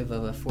perspective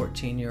of a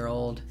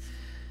 14-year-old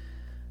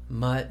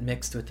mutt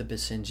mixed with a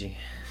Basenji.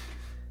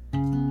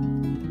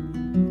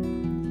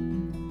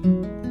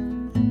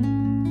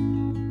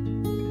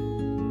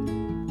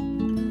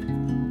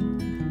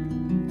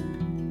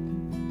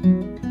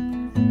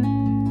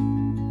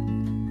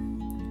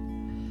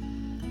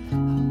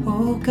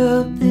 Woke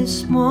up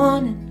this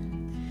morning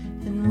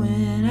and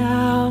went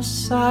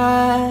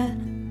outside.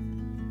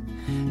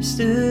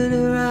 Stood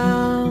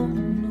around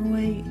and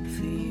waited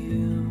for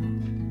you.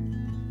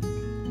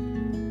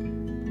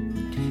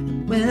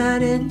 When I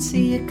didn't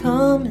see you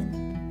coming,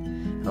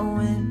 I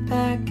went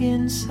back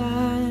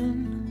inside.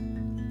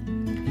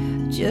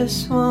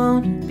 Just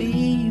want to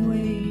be where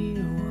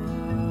you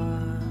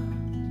are.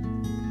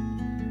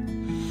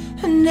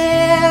 I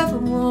never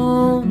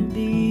want to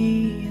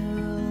be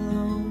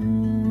alone.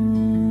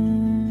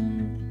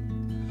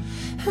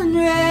 I'd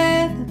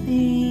rather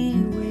be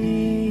where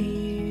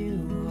you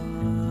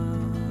are.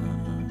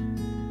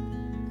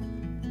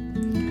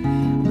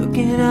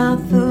 Looking out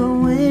the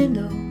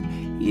window,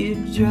 you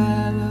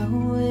drive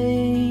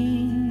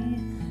away.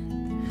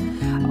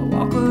 I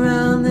walk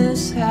around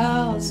this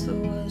house for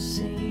what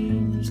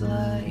seems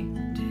like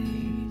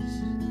days.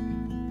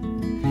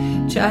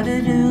 Try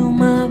to do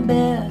my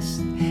best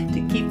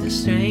to keep the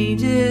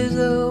strangers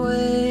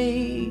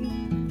away,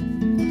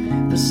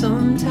 but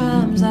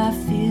sometimes I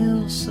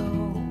feel so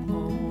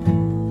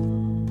alone.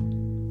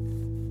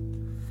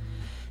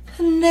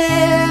 I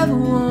never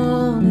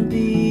want to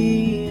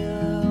be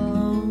alone.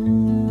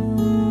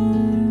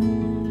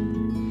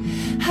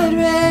 I'd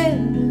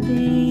rather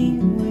be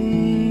where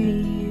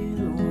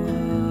you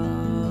are.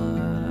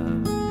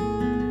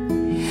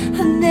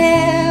 I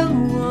never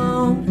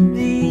want to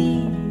be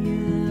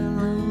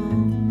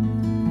alone.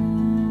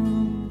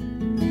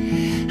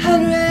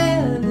 I'd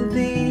rather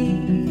be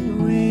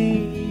where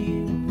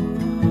you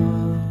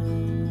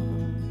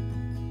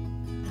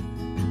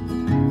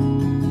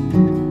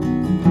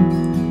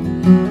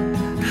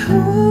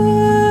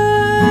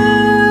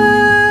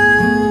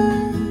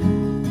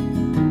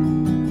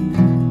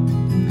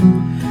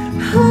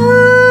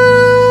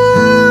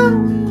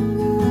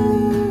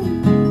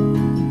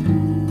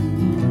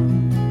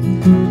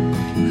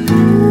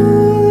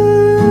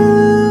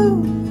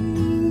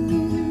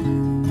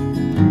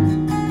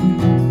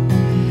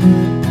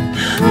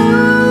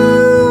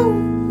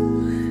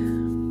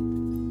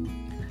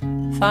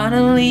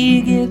Finally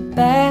you get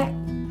back,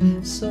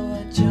 so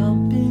I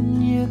jump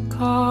in your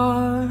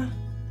car.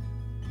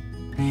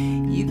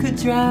 You could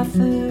drive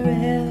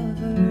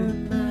forever,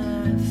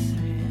 my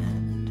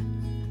friend.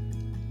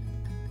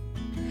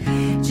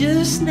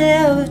 Just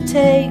never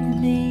take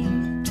me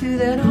to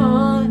that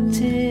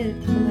haunted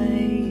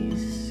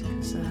place,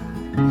 'cause I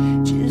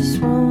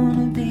just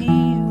wanna be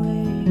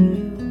where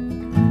you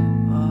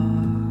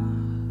are.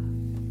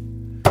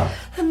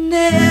 I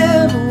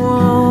never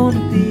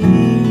wanna be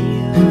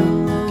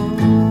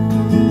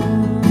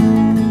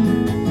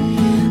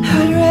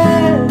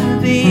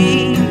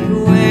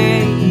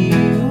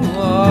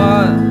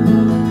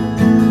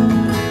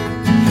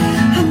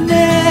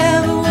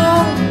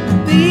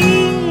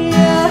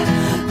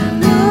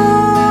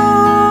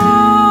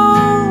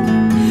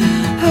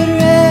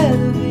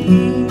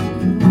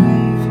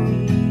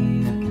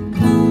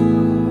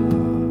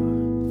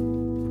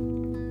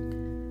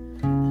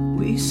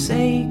we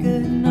say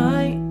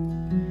goodnight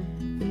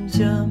and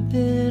jump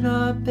in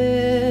our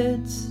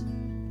beds.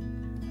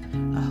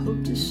 I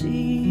hope to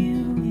see you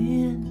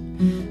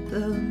in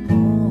the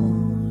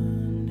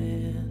morning.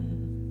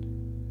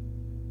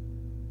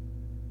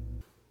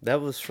 That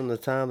was from the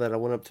time that I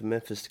went up to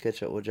Memphis to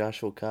catch up with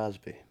Joshua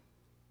Cosby.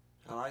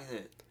 I like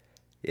that.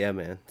 Yeah,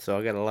 man. So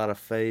I got a lot of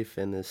faith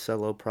in this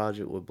solo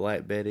project with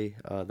Black Betty.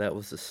 That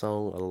was the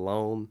song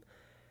Alone.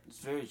 It's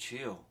very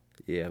chill.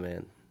 Yeah,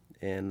 man.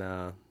 And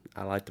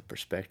I like the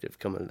perspective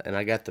coming. And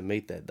I got to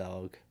meet that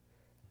dog.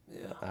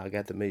 Yeah. I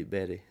got to meet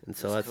Betty. And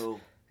so That's cool.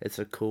 It's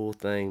a cool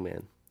thing,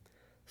 man.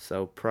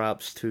 So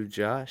props to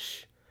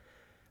Josh.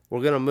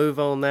 We're going to move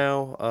on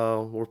now.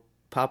 We're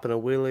popping a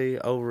wheelie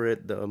over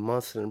at the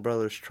Munson &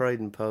 Brothers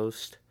Trading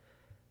Post.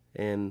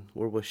 And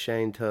we're with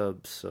Shane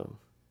Tubbs. So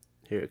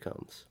here it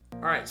comes.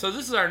 All right, so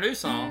this is our new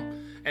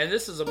song, and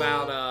this is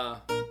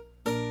about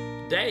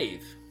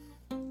Dave.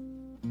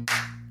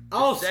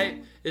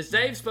 Awesome. Is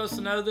Dave supposed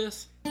to know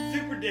this?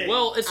 Super Dave.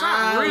 Well, it's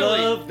not I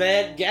really. love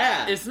that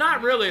guy. It's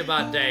not really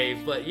about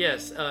Dave, but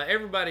yes,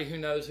 everybody who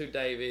knows who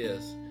Dave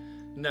is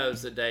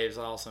knows that Dave's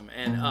awesome.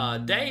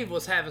 And Dave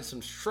was having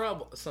some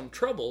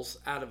troubles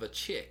out of a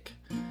chick,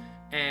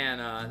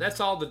 and that's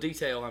all the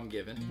detail I'm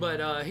giving.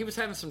 But he was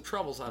having some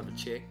troubles out of a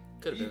chick.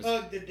 Could You have been.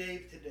 hugged the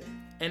Dave today.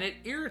 And it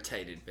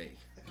irritated me.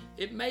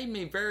 It made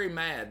me very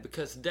mad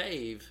because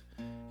Dave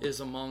is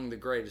among the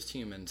greatest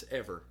humans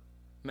ever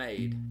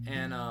made.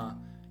 And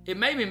it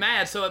made me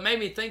mad, so it made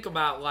me think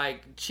about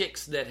like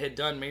chicks that had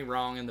done me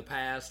wrong in the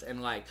past,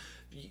 and like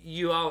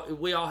we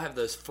all have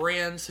those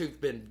friends who've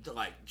been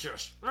like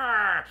just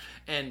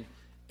and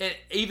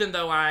even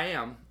though I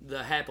am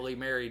the happily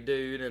married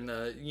dude and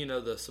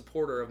the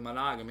supporter of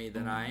monogamy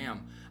that I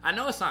am, I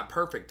know it's not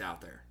perfect out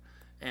there.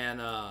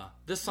 And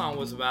this song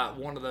was about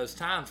one of those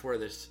times where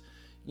this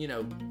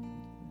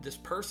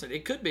person,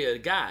 it could be a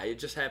guy, it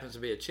just happens to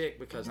be a chick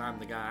because I'm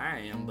the guy I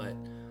am, but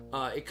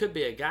it could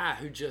be a guy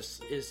who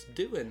just is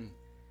doing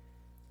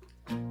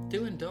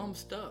dumb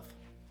stuff.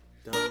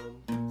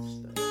 Dumb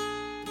stuff.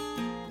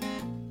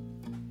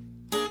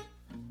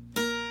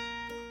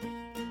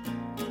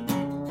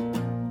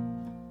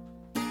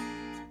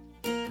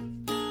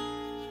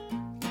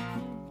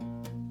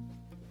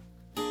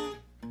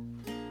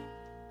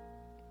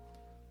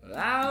 Well,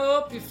 I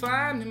hope you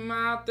find him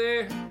out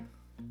there.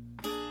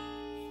 I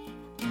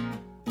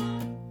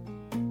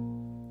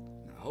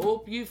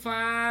hope you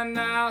find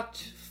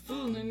out you're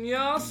fooling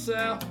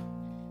yourself.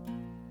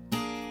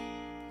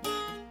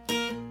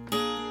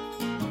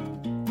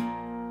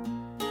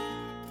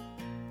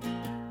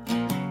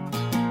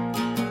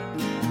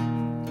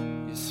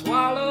 You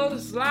swallowed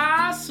his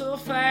lie so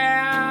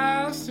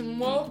fast and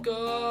woke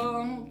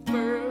up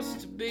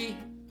first to be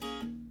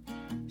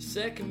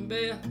second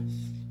best.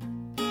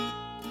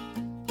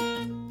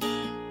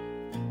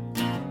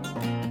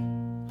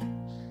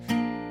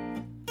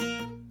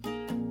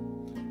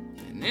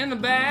 In the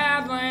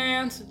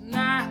Badlands at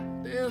night,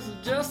 there's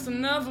just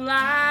enough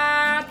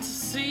light to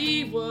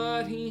see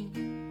what he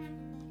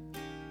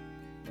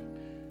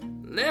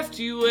left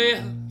you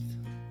with.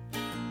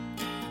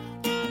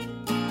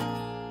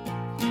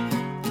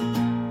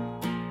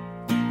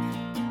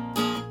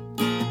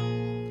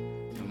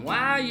 And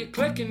while you're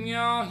clicking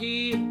your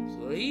heels,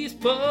 well, he's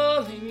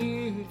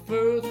pulling you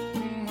further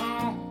from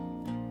home.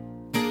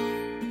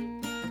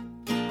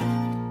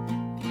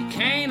 You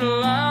can't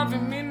love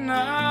him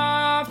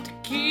enough to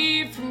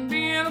keep from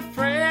being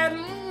afraid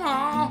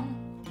alone.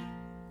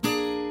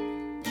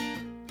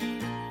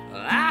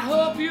 Well, I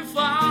hope you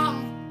fall,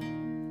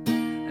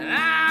 and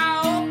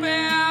I hope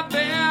it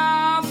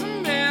builds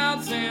and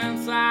melts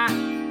inside.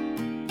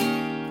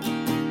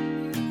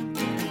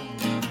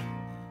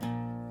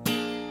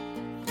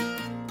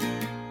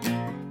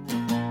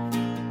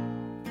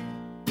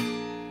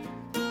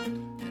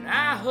 And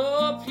I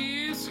hope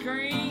you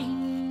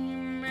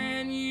scream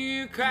and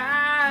you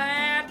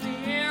cry at the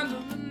end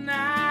of the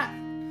night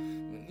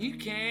when you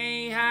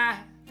can't hide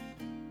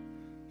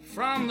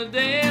from the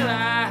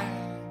daylight.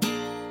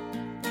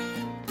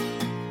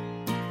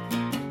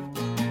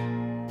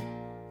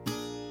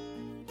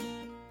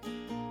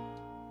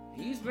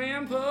 He's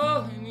been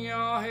pulling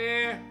your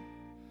hair,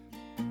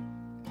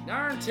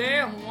 darn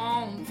tail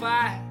won't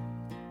fight,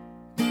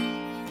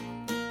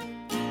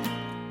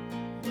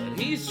 but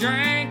he's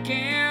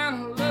drinking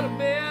a little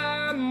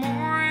bit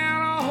more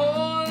and a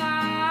whole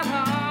lot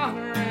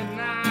harder at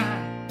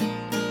night.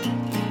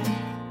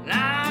 And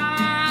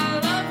I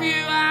love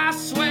you, I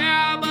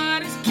swear,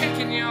 but he's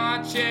kicking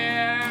your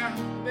chair,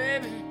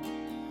 baby.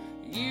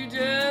 You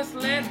just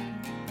let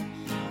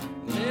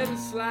it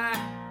slide.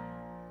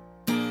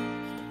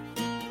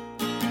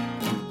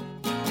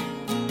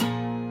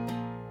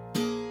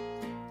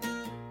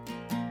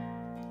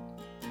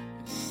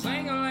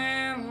 Single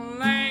and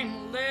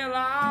lame, they'll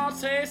all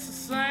taste the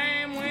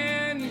same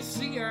when you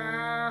see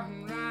her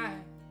right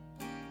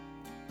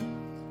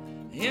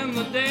in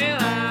the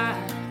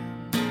daylight,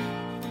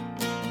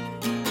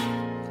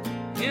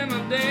 in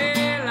the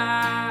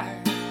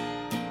daylight,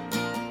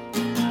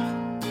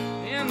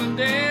 in the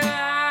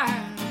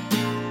daylight,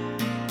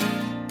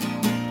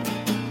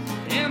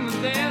 in the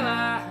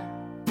daylight.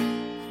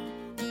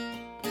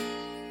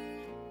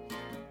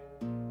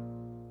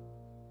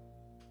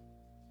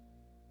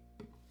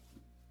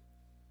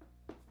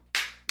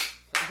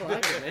 I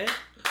like it, man.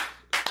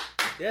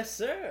 Yes,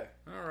 sir.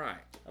 All right.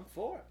 I'm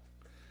for it.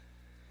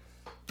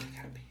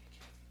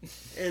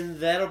 And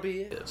that'll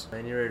be it. Yes.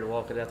 Man, you ready to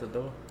walk it out the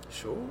door?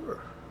 Sure.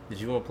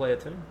 Did you want to play a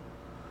tune?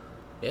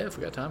 Yeah, if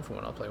we got time for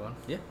one, I'll play one.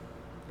 Yeah.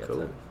 Got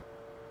Cool. time.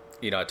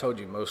 You know, I told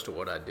you most of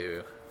what I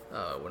do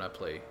when I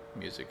play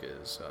music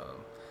is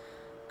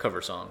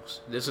cover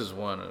songs. This is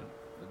one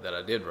that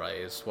I did write.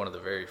 It's one of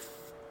the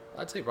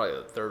I'd say probably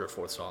the third or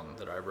fourth song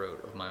that I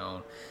wrote of my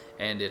own.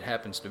 And it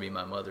happens to be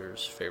my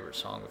mother's favorite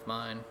song of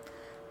mine.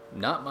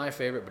 Not my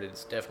favorite, but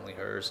it's definitely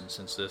hers. And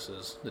since this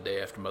is the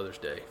day after Mother's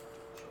Day,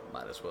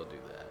 might as well do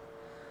that.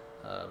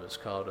 It's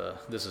called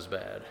This Is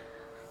Bad.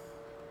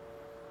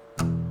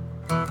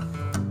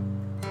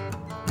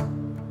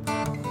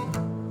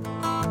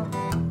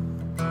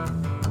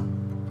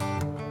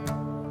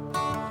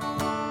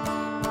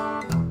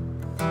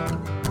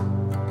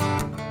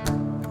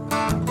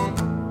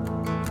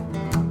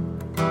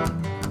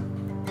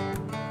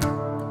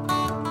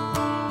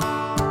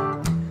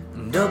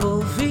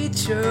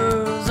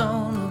 features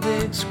on the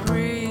big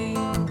screen,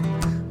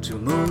 two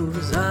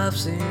movies I've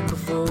seen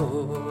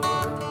before.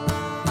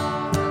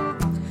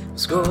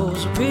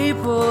 Scores of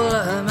people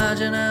I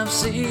imagine I've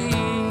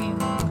seen,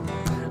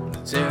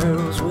 the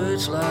terrors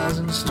which lies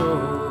in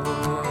store.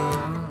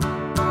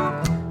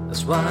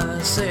 That's why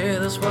I say,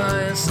 that's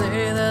why I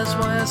say, that's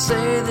why I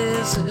say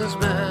this is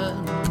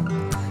bad.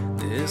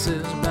 This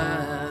is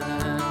bad.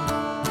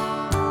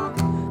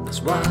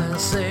 That's why I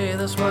say,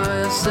 that's why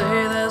I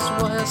say, that's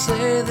why I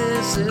say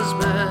this is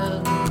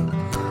bad.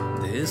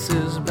 This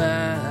is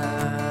bad.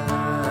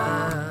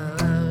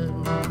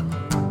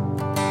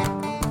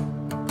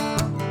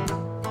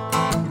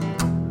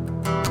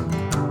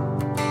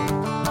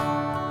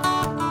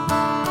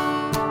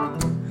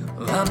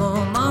 I'm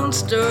a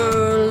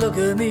monster, look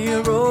at me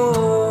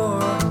roar.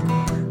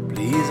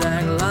 Please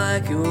act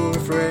like you're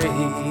afraid.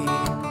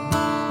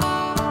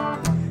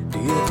 Do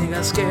you think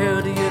I'm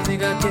scared? Do you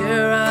think I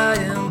care? I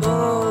am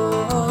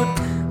bored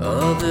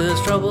of this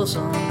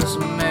troublesome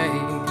dismay.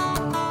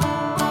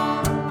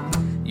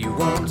 You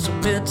won't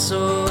submit,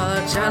 so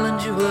I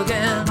challenge you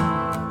again.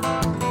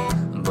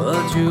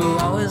 But you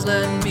always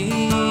let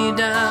me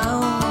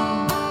down.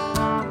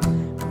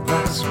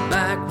 Right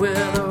back with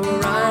a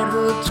right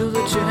hook to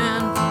the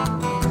chin.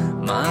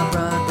 My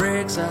pride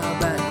breaks, I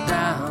back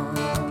down.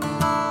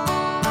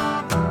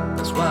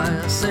 That's why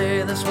I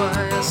say, that's why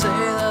I say,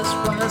 that's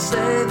why I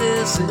say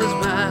this is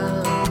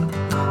bad.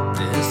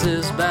 This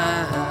is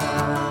bad.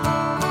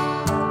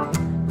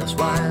 That's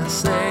why I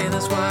say,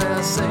 that's why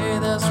I say,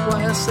 that's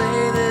why I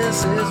say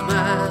this is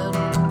bad.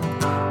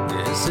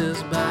 This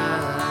is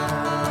bad.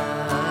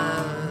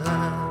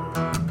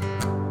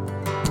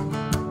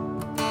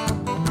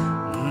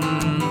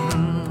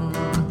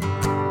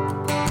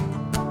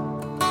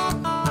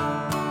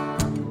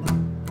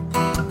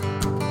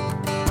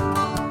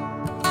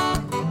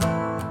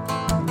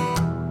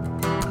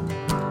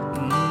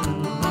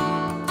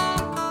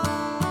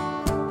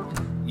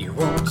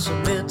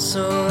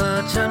 So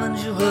I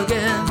challenge you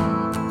again,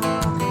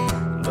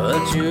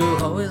 but you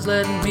always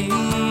let me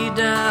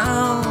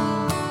down.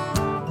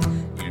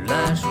 You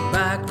lash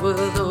back with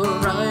a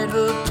right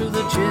hook to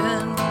the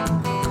chin.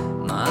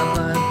 My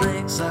pride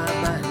breaks, I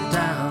back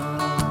down.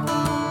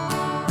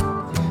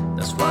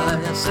 That's why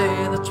I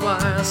say, that's why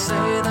I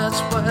say,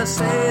 that's why I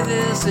say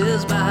this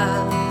is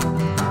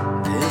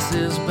bad. This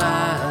is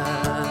bad.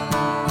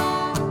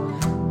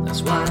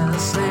 That's why I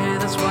say,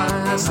 that's why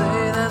I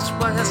say, that's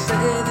why I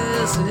say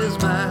this is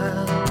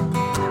bad.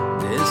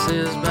 This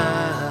is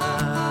bad.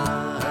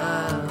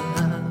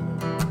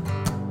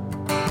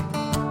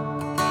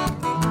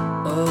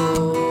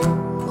 Oh,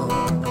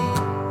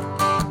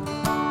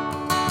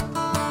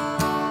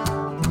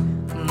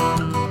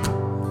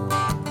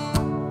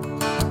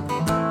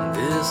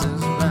 this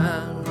is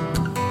bad.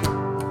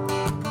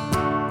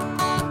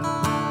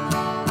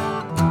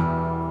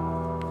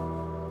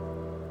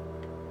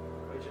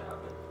 Great job,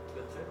 man.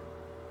 Good too.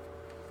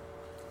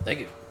 Thank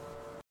you.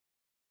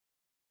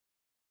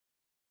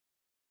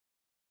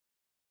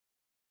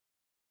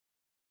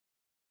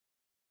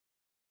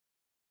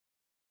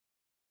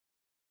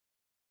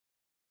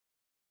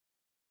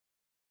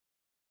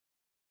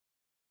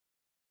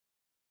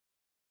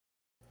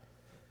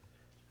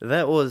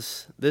 That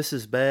was This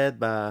Is Bad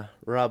by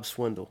Rob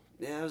Swindle.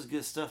 Yeah, that was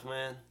good stuff,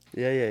 man.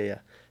 Yeah.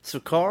 So,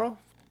 Carl,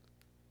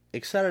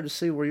 excited to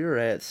see where you're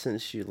at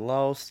since you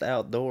lost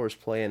outdoors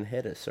playing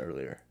Hedis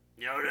earlier.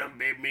 Y'all done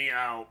beat me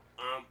out.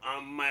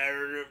 I'm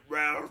madder than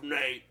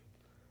Rattlesnake.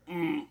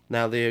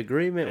 Now, the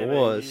agreement Hey, man,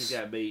 was... you just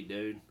got beat,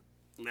 dude.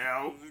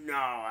 No,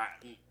 I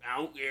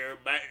don't care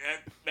about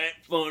that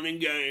fun and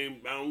games.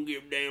 I don't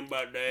give a damn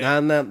about that.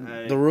 Now,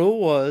 the rule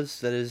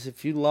was that is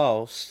if you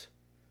lost,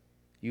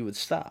 you would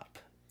stop.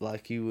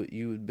 Like you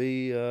would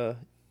be,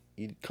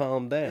 you'd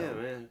calm down. Yeah,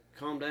 man,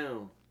 calm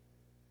down.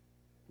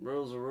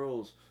 Rules are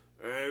rules.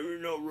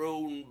 There's no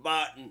rules in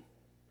fighting.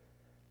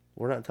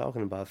 We're not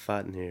talking about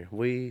fighting here.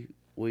 We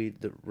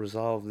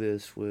resolved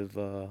this with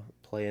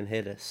playing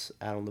Hedis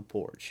out on the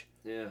porch.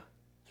 Yeah.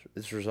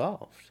 It's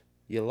resolved.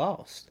 You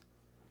lost.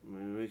 I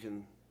mean, we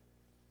can...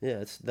 Yeah,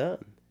 it's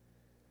done.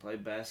 Play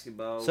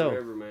basketball, So,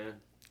 whatever, man.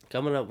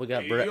 Coming up, we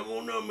got You Brett. don't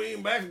want to know me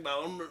in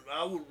basketball.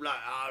 I would like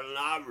Allen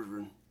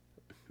Iverson.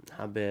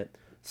 I bet.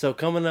 So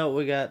coming up,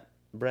 we got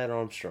Brad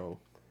Armstrong.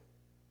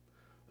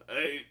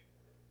 Hey,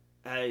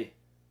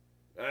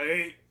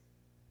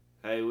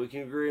 we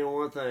can agree on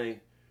one thing.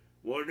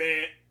 what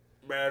that?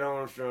 Brad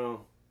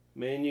Armstrong.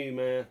 Me and you,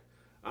 man.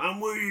 I'm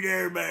with you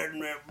there,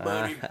 buddy.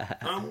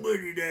 I'm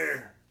with you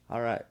there.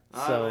 All right.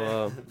 All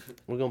So right.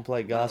 we're gonna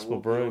play Gospel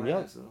Whoop your Broom.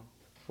 Yep. ass, though.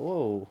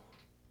 Whoa.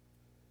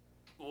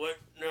 What?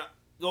 No,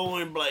 go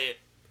and play it.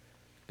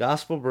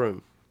 Gospel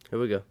Broom. Here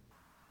we go.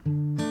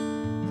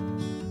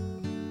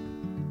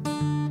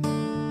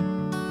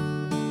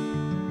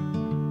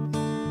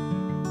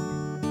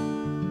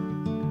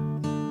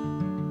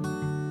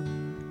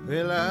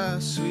 Well, I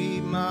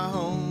sweep my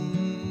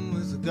home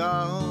with a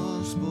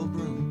gospel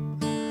broom,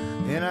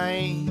 and I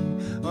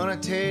ain't gonna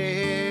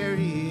tarry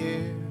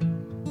here.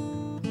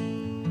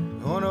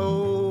 Gonna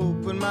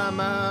open my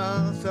mouth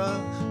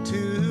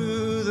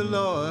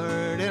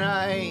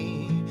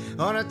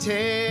on a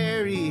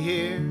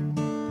terrier.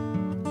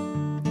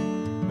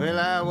 Well,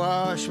 I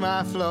wash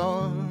my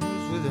floors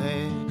with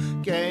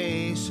that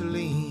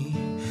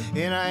gasoline,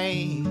 and I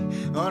ain't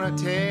on a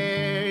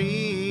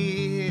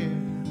terrier.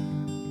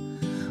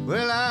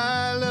 Well,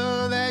 I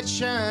love that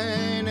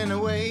shine and the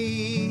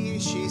way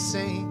she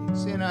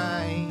sings, and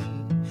I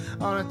ain't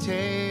on a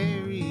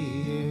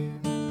terrier.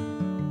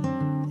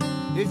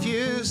 If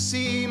you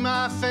see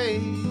my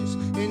face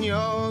in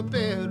your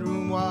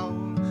bedroom wall,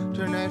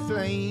 turn that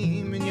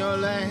flame in your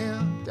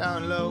lamp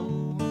down low.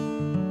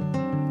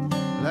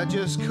 Well, I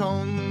just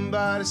come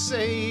by to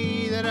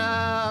say that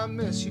I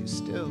miss you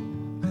still,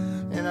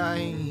 and I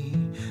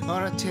ain't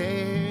on a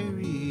terrier.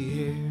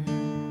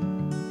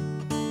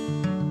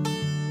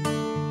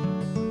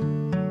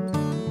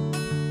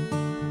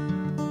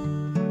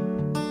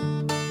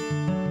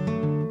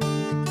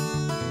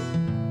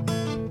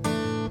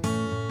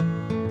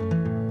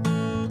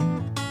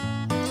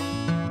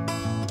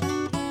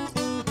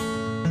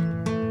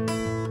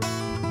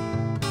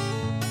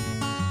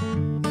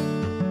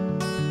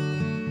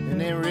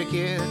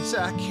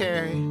 I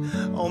carried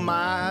on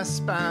my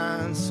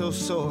spine so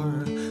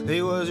sore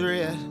they was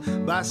read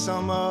by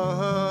some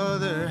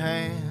other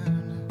hand.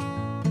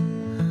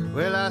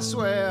 Well, I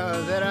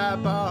swear that I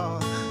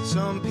bought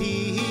some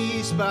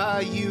peace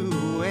by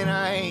you, and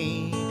I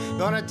ain't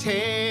gonna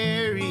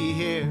tarry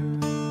here.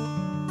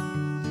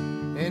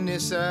 And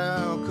this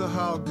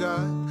alcohol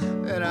gut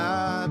that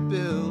I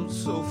built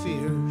so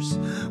fierce,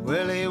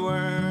 well, they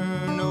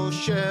weren't no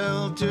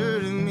shelter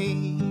to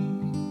me.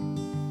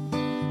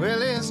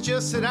 Well, it's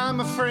just that I'm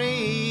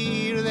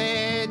afraid of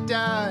that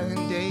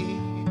dying day,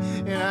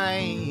 and I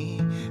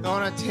ain't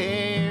gonna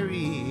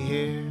tarry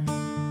here.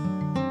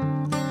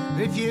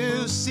 If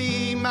you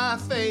see my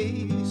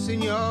face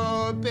in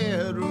your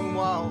bedroom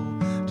wall,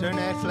 turn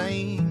that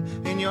flame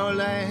in your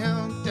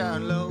lamp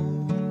down low.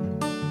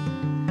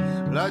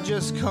 Well, I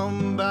just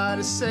come by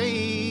to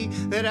say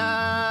that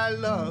I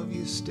love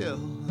you still,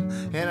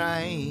 and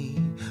I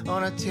ain't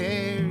gonna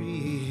tarry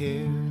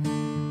here.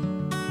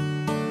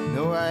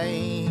 No, I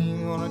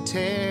ain't gonna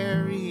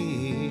tarry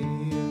here.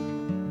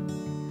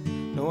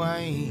 No, I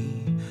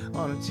ain't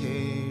gonna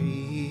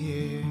tarry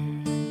here.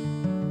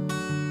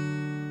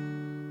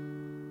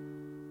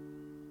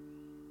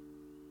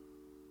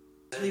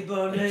 Sleep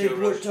all day,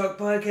 Porch Talk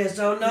Podcast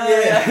all night,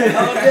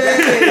 Yeah. all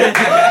day.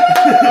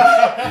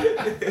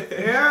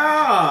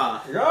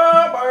 Yeah!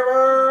 Yeah,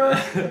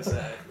 baby!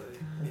 Exactly.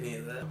 Any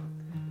of that.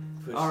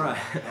 Push All right.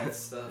 that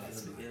stuff in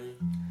the beginning.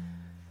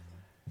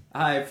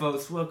 Hi,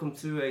 folks. Welcome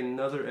to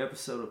another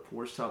episode of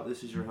Porch Talk.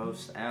 This is your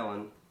host,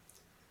 Alan.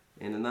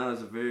 And tonight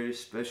is a very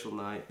special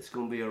night. It's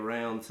going to be a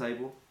round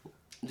table.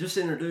 Just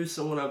to introduce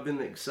someone I've been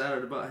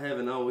excited about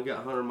having on. We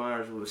got Hunter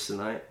Myers with us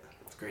tonight.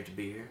 It's great to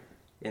be here.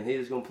 And he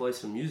is going to play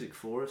some music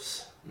for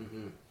us.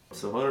 Mm-hmm.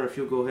 So, Hunter, if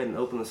you'll go ahead and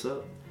open us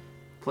up,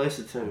 play us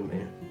a tune,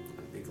 man.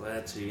 I'd be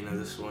glad to. You know,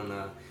 this one,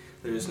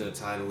 there is no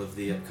title of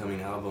the upcoming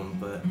album,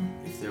 but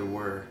if there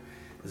were,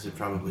 this would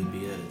probably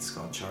be it. It's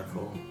called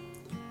Charcoal.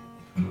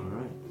 All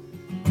right.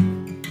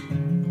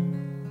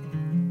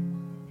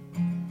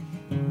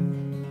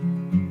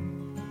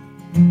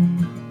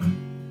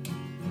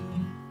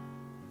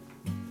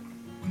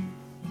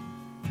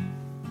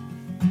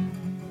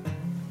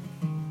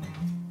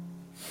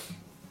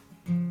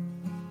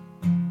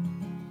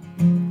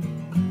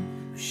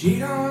 She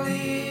don't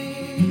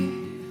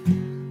leave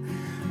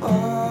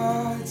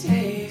all the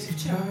days of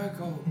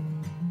charcoal.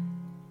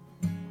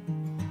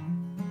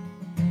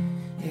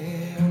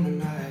 Yeah, under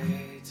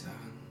my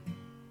tongue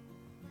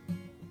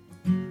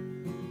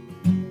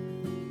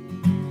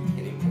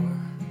anymore.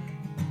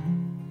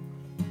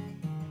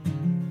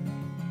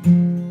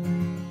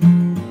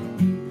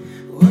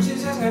 Well, she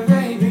says, now,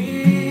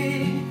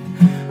 baby,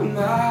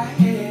 my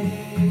head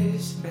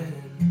is spinning.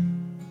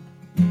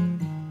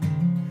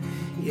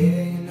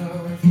 Yeah, you know,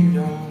 if you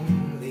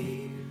don't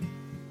leave,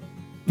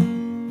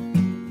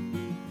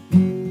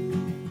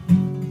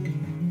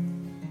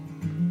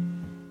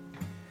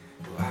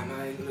 well, I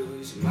might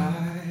lose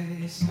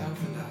myself,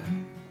 and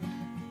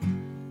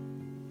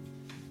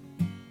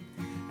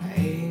I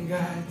ain't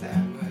got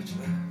that much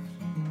left.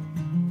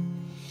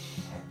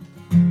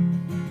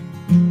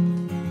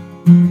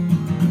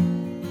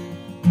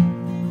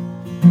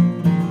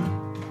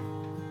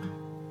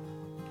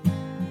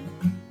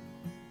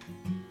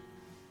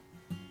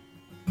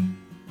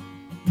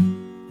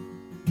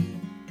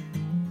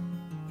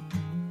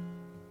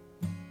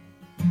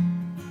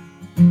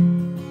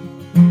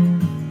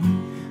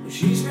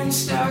 She's been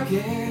stuck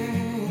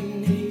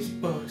in these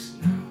books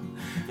now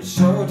for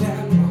so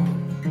damn long.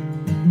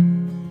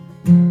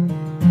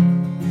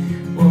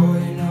 Boy,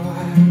 you know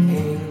I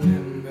can't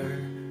remember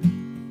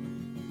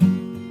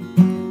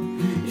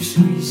your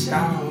sweet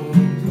sound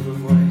of a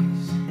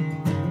voice.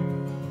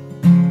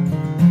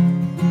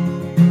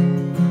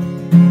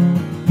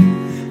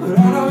 But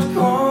on those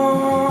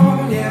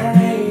cold, yeah,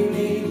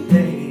 rainy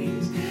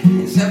days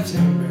in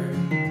September,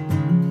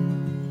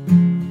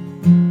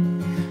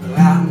 well, I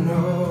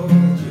know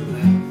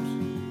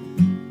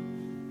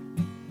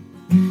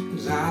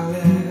I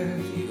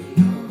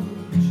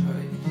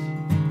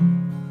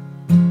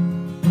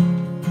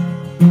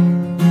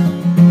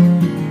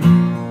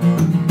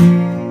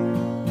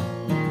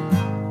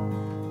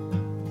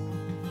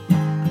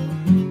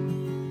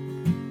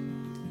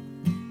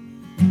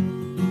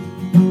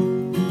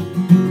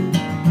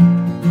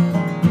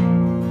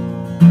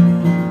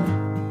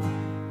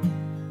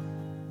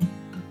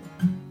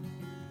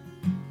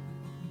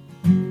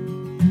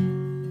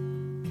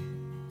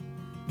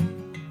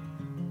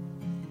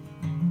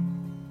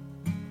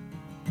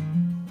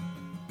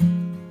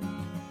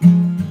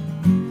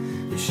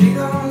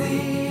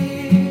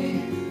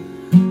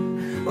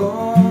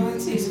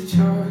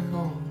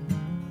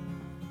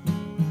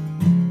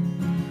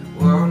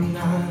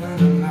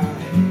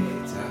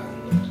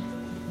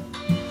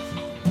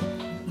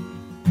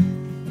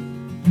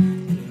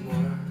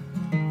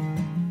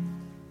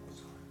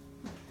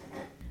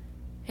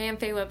Hey, I'm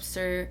Faye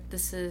Webster.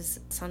 This is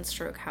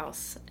Sunstroke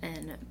House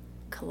in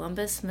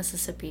Columbus,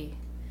 Mississippi.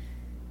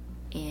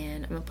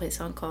 And I'm going to play a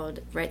song called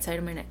Right Side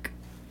of My Neck.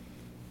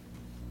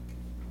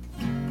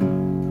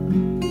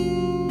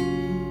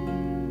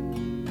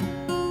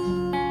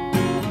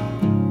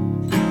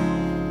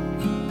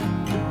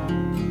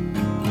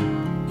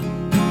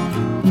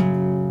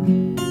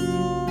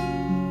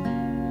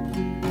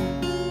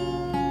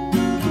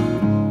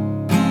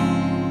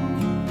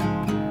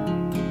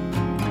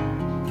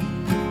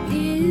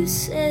 You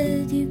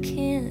said you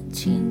can't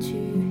change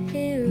your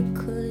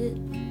haircut,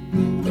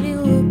 but it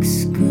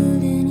looks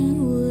good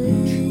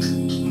anyway.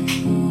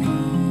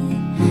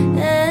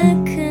 I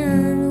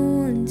kinda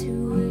wonder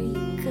where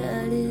you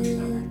got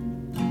it.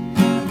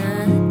 I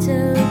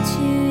doubt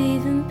you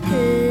even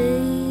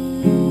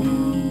paid.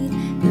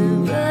 The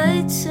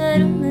right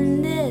side of my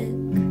neck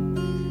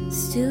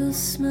still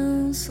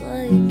smells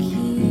like you.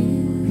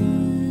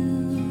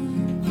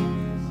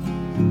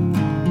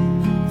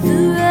 The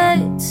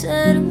right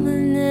side of my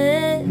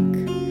neck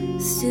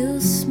still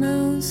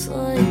smells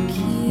like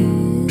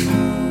you.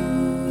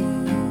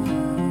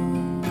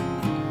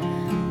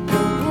 I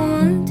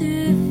wonder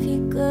if you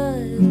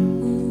got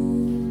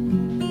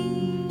home,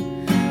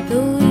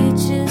 though we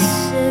just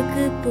said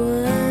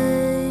goodbye.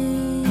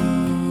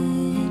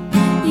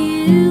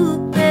 You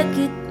look back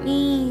at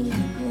me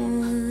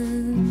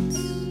once,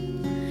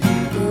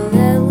 well, I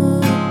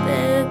look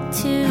back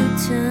 2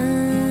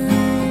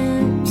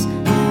 times.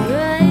 The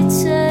right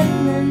side of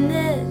my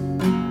neck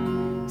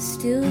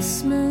still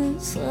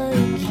smells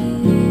like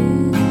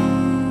you.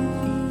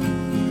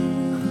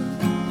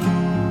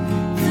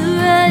 The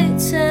right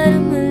side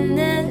of my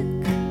neck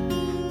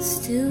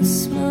still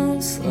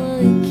smells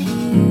like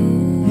you.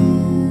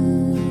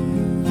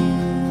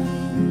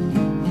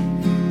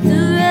 The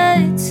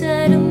right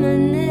side of my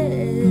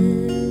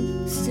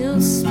neck still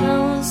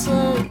smells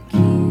like you.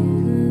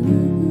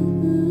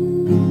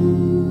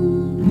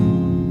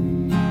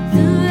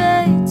 The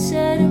right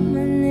side of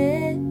my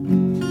neck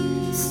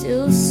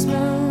still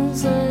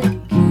smells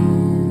like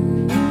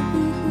you.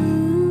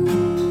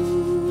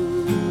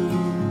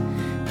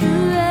 The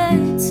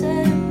right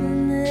side of my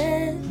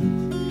neck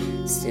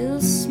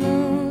still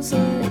smells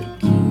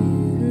like you.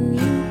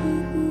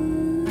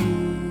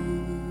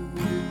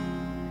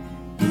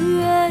 The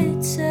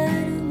right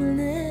side of my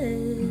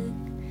neck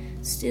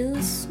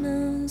still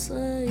smells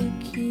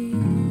like you.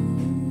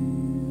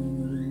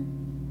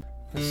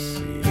 Let's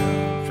see.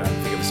 I'm trying to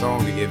think of a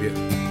song to give you so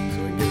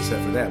we can get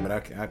set for that, but I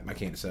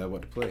can't decide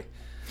what to play.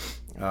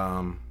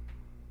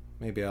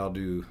 Maybe I'll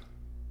do.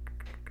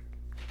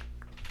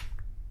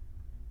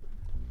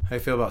 How you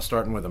feel about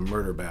starting with a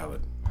murder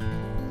ballad?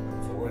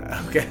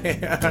 Okay.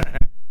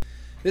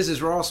 This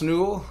is Ross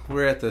Newell.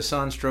 We're at the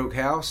Sunstroke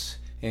House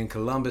in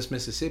Columbus,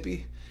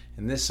 Mississippi,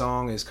 and this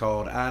song is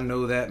called I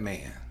Know That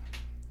Man.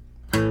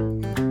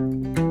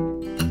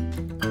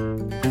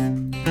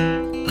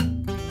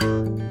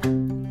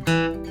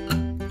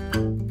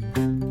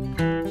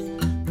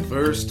 The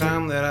first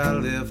time that I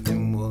left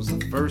him was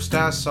the first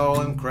I saw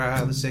him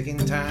cry. The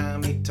second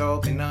time he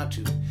taught me not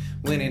to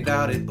when he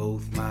dotted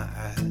both my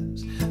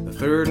eyes. The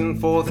third and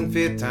fourth and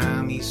fifth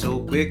time he so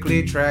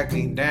quickly tracked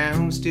me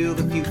down. Still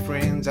the few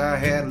friends I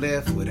had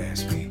left would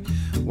ask me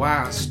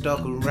why I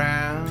stuck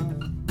around.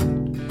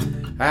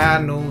 I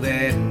know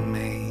that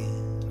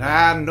man,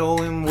 I know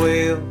him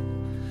well.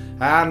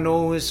 I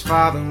know his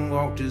father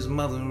walked his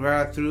mother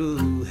right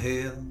through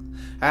hell.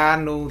 I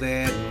know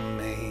that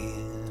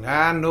man,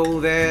 I know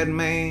that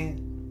man.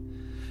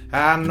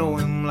 I know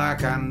him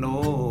like I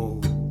know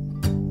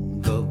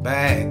the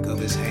back of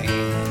his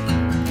hand.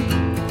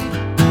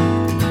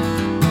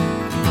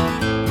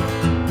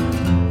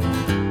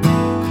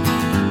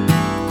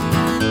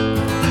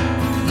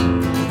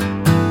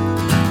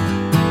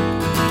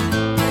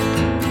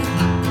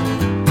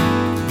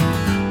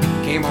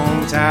 Came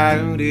home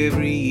tired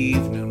every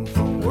evening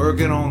from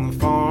working on the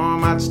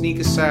farm. I'd sneak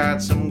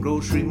aside some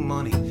grocery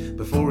money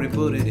before he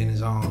put it in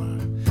his arm.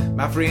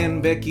 My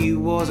friend Becky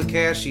was a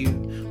cashier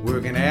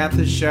working at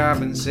the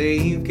shop and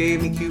save,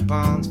 gave me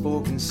coupons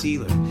for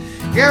concealer.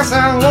 Guess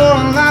I wore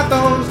a lot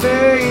those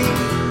days.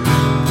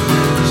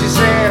 She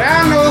said,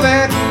 I know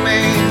that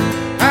man,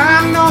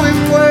 I know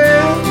him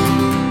well.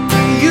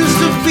 He used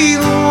to be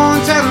the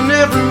one telling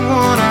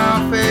everyone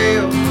I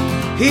failed.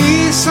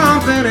 He's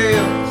something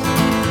else,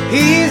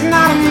 he's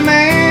not a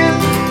man.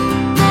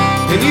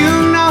 And you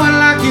know it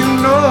like you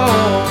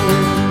know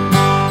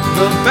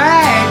the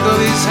back of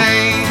his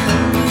hand.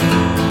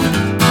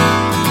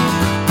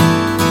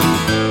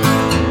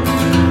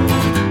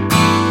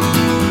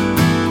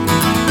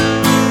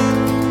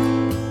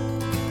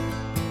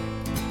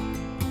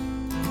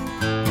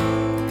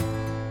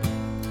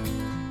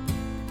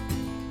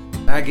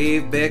 I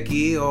gave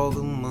Becky all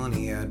the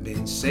money I'd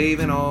been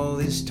saving all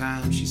this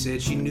time. She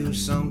said she knew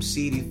some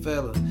seedy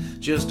fella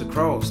just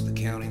across the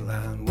county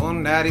line.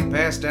 One night he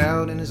passed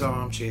out in his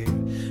armchair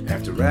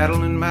after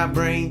rattling my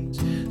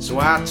brains. So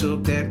I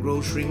took that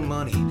grocery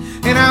money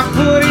and I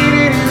put it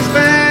in his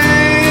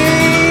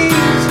veins.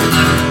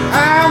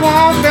 I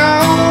walked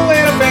all the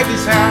way to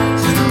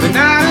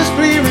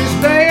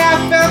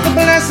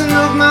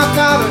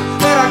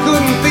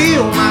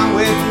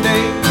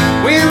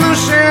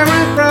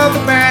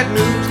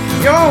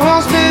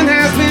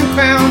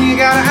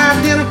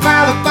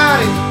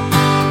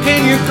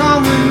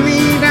come with me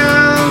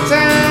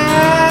downtown.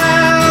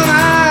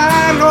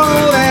 I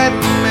know that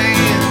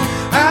man,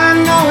 I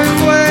know him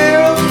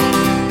well.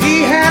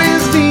 He had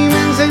his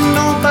demons and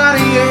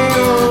nobody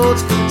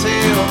else can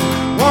tell.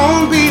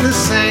 Won't be the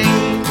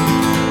same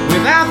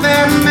without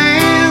that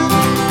man.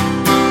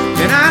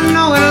 And I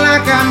know it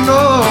like I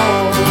know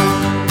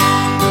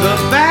the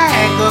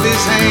back of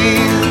his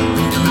hand.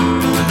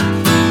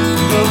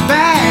 The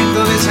back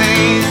of his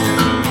hand.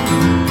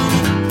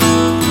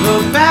 The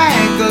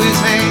back of his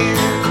hand.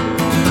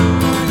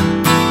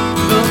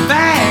 The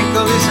back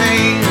of his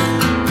hand.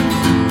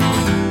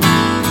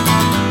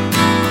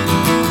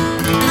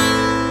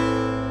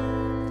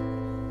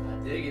 I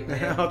dig it,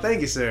 man. Oh,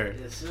 thank you, sir.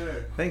 Yes,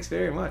 sir. Thanks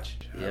very much.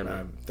 Yeah,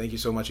 man. Thank you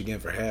so much again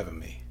for having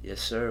me.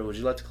 Yes, sir. Would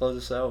you like to close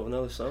us out with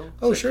another song?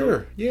 Oh, Is that sure.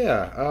 cool?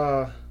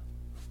 Yeah.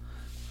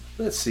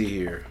 Let's see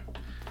here.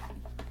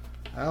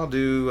 I'll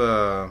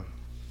do.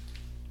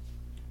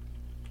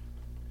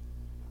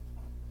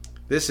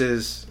 This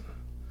is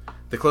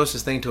the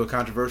closest thing to a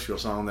controversial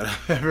song that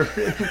I've ever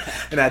written,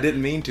 and I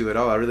didn't mean to at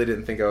all. I really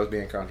didn't think I was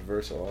being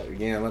controversial.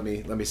 Again, let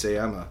me say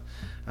I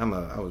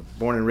was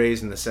born and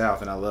raised in the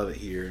South, and I love it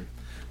here.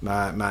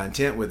 My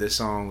intent with this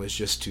song was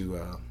just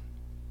to.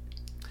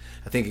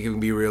 I think it can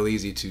be real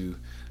easy to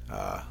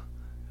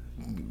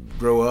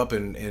grow up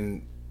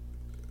and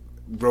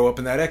grow up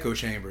in that echo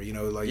chamber. You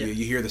know, like you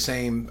hear the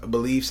same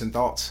beliefs and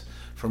thoughts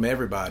from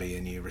everybody,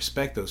 and you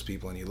respect those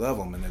people and you love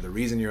them, and they're the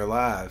reason you're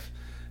alive.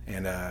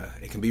 And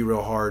it can be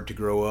real hard to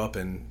grow up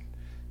and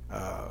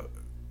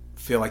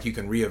feel like you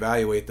can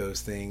reevaluate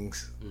those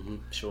things,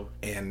 sure,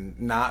 and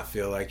not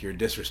feel like you're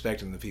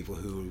disrespecting the people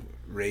who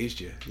raised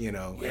you. You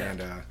know, Yeah.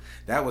 and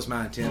that was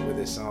my intent with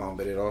this song,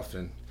 but it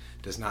often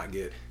does not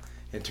get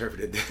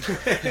interpreted.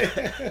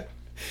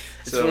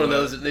 It's one of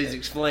those that needs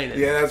explaining.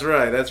 Yeah, that's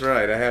right. That's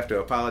right. I have to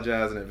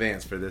apologize in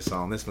advance for this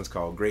song. This one's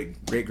called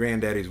Great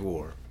Granddaddy's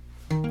War.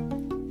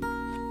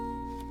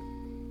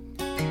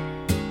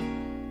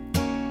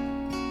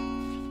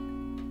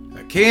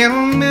 I can't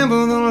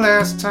remember the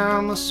last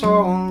time I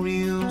saw a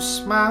real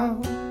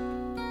smile.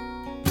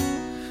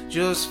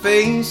 Just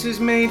faces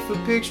made for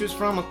pictures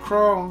from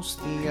across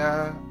the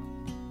aisle.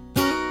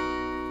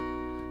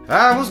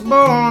 I was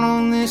born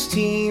on this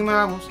team,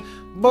 I was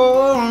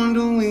born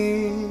to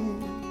win.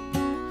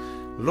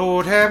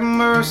 Lord have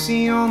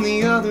mercy on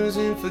the others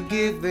and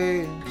forgive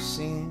their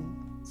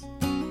sins.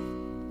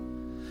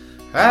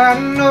 I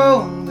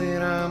know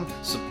that I'm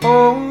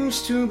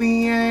supposed to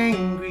be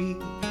angry,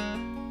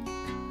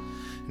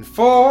 and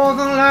for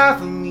the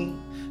life of me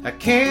I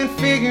can't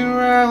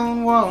figure out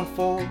what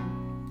for.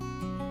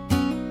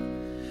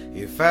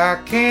 If I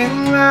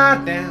can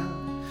lie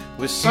down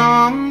with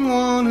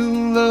someone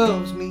who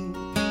loves me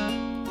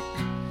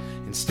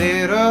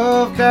instead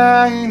of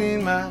dying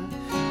in my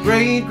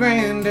great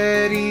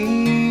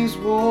granddaddy's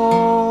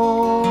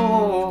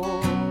war.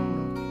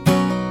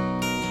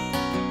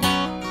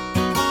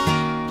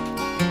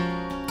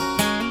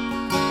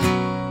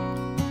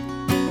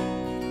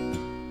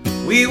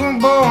 We were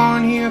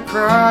born here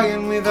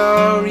crying with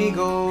our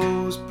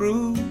egos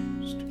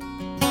bruised,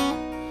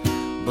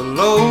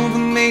 below the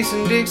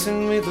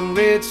Mason-Dixon with the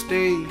red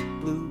state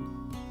blue.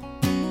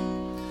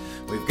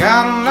 We've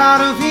got a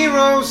lot of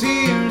heroes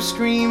here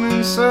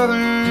screaming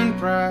Southern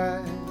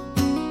pride,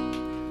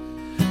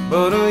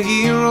 but a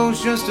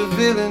hero's just a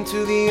villain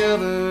to the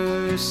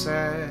other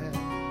side.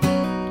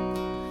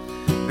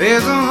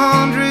 There's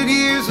 100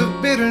 years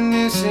of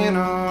bitterness in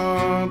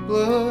our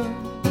blood,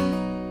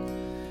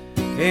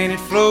 and it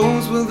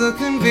flows with the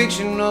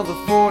conviction of the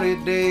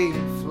 40-day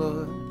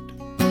flood.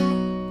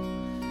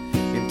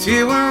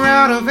 Until we're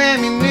out of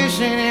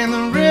ammunition and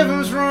the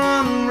rivers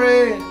run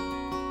red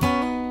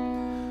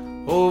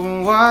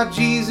over what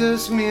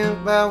Jesus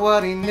meant by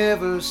what he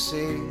never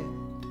said.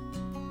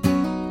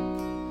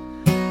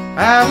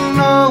 I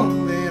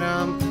know that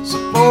I'm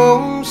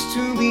supposed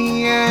to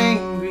be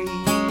angry.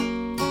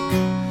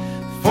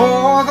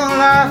 For the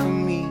life of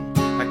me,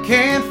 I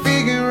can't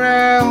figure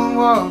out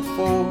what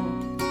for.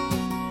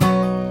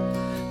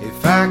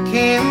 If I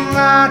can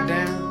lie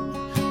down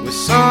with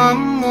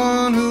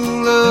someone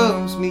who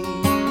loves me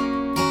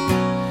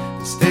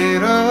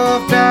instead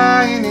of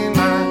dying in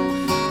my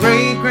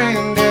great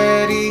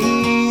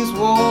granddaddy's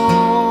war.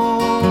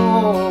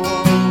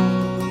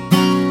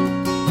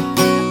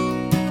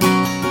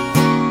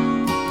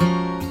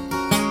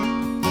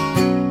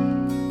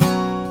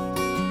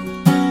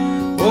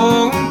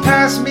 Oh,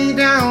 pass me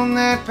down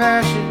that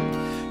passion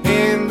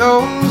in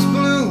those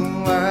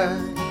blue eyes,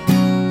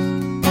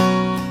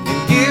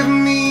 and give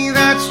me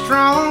that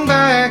strong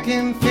back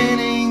and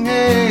thinning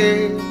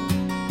head.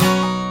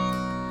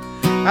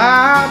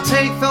 I'll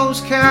take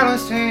those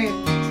calloused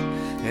hands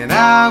and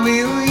I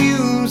will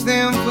use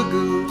them for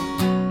good,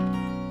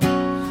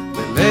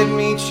 but let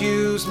me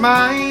choose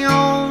my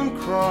own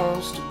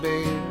cross to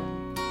bear,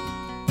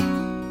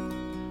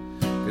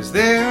 'cause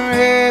they're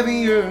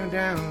heavier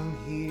down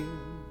here.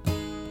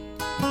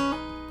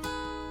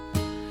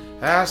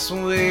 I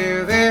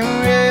swear they're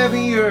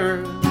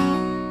heavier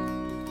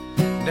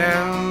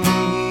down here.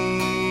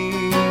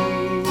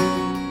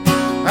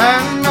 I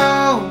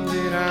know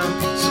that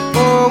I'm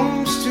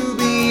supposed to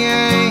be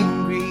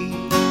angry,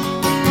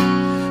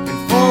 and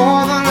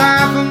for the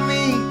life of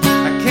me,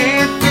 I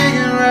can't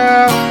figure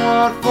out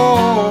what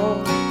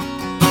for.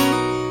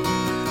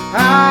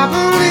 I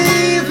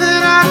believe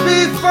that I'd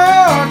be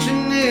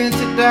fortunate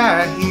to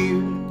die here,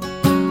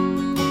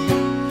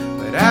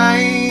 but I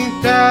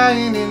ain't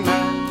dying in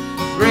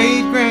my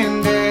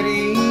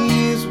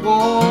great-granddaddy's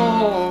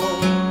war.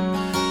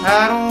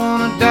 I don't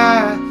wanna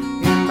die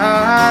in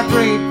my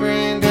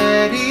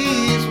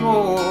great-granddaddy's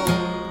war.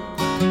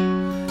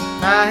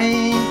 I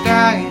ain't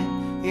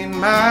dying in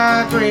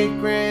my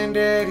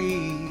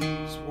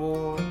great-granddaddy's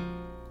war.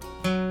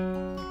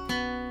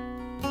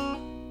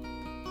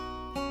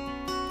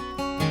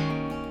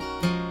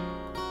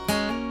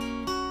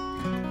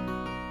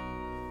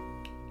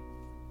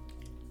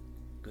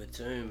 Good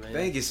tune, man.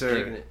 Thank you, sir.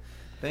 Digging it.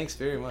 Thanks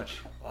very much.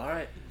 All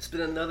right, it's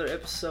been another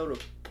episode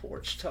of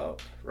Porch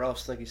Talk.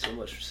 Ross, thank you so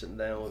much for sitting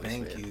down with us,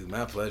 man. Thank you.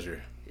 My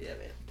pleasure. Yeah,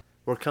 man.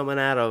 We're coming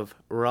out of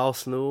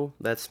Ross Newell.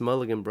 That's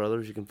Mulligan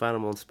Brothers. You can find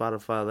them on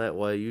Spotify that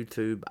way,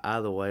 YouTube,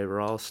 either way,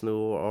 Ross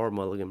Newell or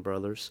Mulligan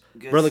Brothers.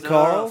 Good Brother stuff.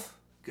 Carl?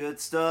 Good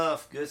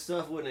stuff. Good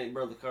stuff, wouldn't it,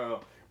 Brother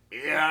Carl?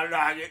 Yeah, I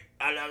like it.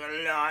 I like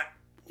it a lot.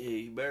 Yeah,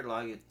 you better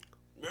like it.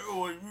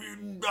 No, if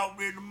you talk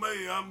to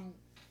me, I'm...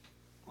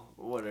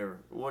 Whatever.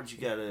 What you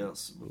got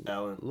else,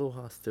 Alan? A little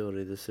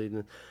hostility this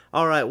evening.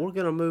 All right, we're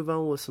going to move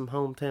on with some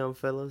hometown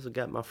fellas. I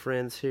got my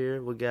friends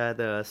here. We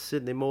got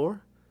Sidney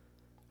Moore.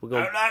 We're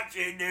gonna, I like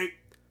Sidney.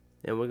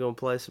 and we're going to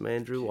play some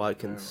Andrew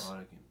Watkins.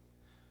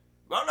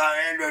 What like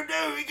Andrew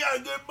do? He got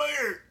a good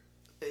beard.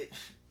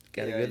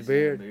 Got Yeah, a good he's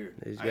beard.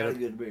 I got a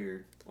good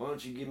beard. Why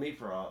don't you give me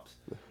props?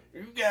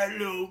 You got a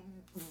little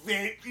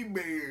fancy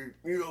beard.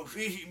 You know,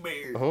 fishy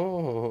beard.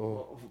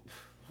 Oh.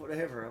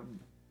 Whatever.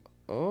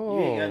 Oh.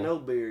 You ain't got no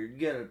beard.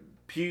 You got a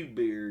pube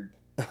beard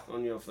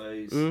on your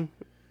face.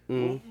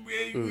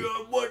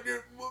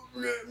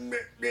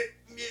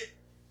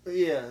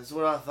 Yeah, that's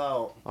what I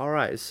thought. All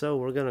right, so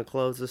we're going to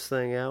close this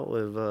thing out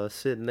with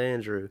Sid and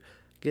Andrew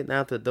getting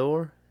out the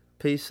door.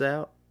 Peace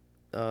out.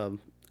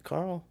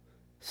 Carl,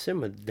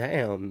 simmer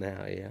down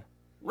now, yeah.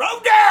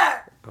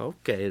 Rhoda!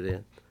 Okay,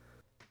 then.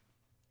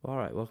 All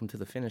right, welcome to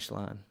the finish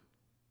line.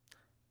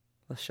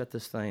 Let's shut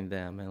this thing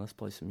down, man. Let's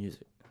play some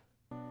music.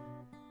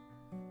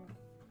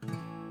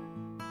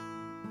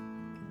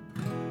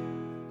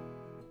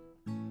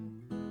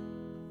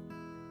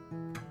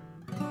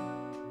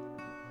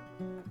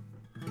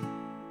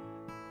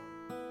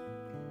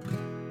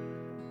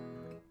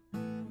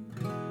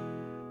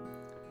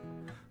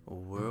 The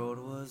world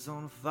was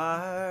on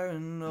fire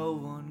and no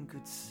one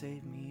could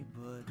save me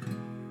but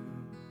you.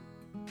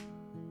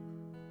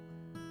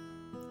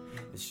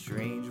 It's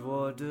strange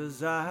what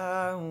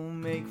desire will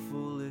make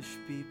foolish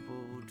people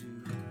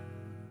do.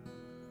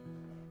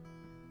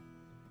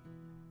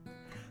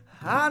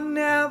 I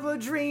never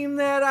dreamed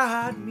that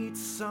I'd meet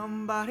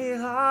somebody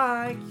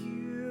like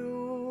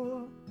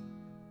you.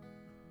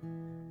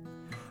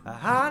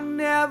 I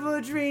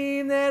never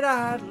dreamed that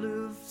I'd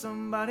love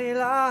somebody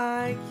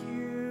like you.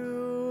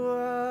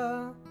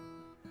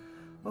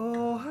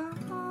 Oh,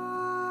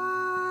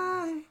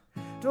 I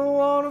don't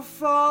wanna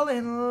fall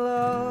in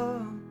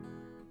love.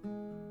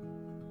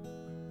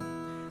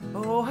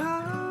 Oh,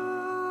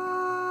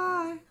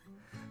 I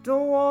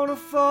don't wanna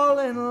fall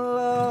in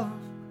love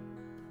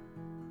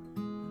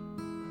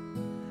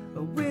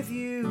with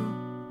you.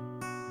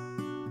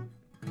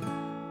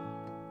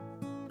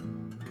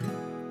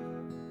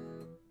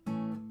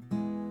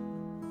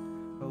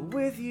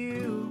 With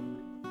you.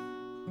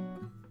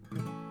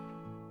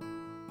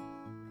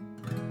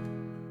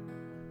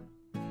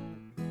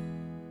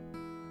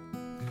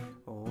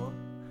 Oh,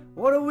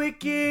 what a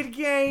wicked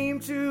game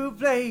to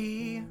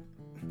play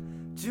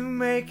to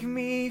make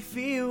me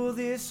feel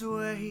this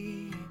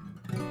way.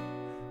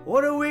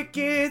 What a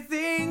wicked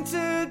thing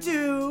to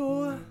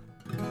do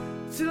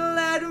to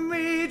let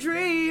me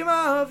dream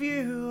of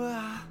you.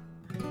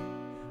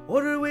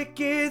 What a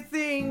wicked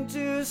thing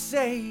to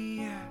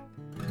say.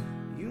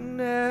 You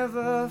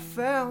never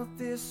felt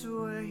this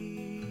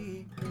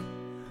way.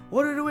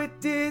 What a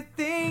wicked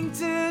thing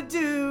to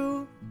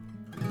do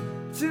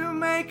to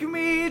make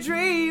me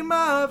dream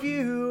of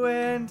you.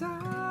 And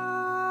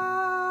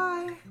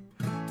I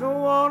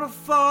don't wanna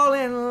fall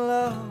in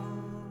love.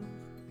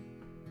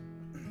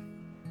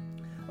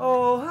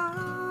 Oh,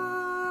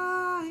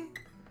 I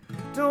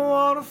don't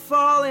wanna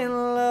fall in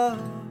love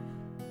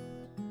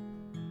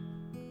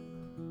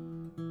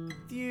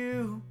with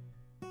you.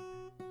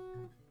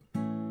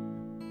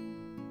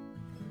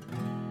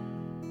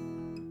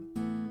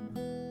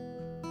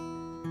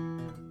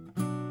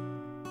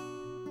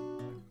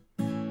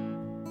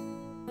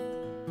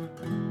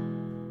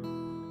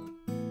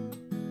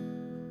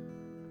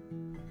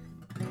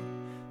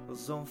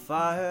 Was on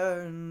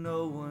fire and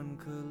no one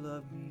could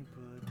love me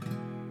but you.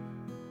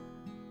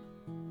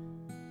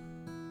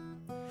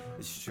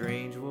 It's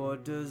strange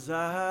what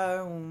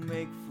desire will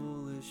make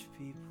foolish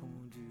people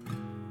do.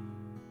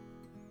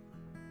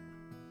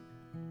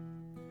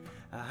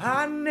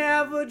 I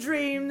never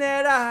dreamed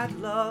that I'd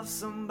love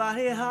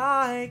somebody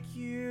like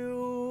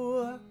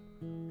you.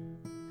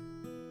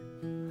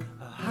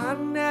 I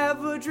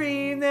never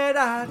dreamed that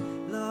I'd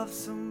love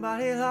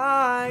somebody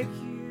like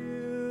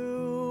you.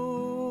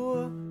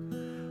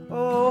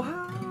 Oh,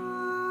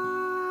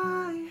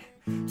 I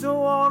don't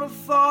want to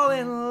fall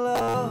in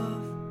love.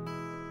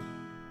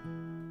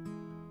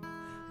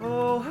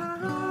 Oh,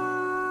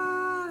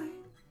 I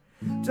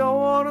don't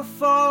want to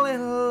fall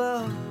in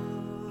love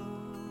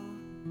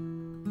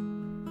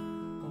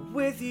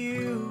with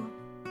you.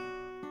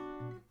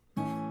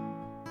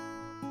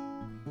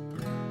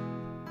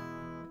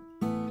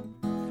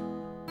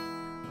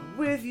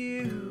 With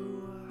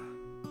you.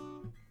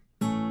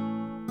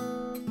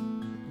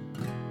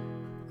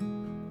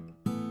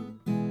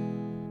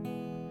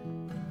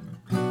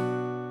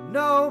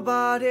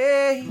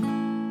 Nobody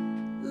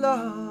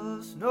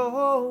loves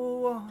no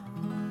one.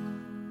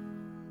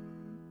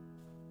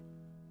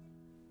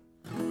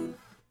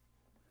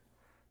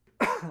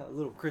 A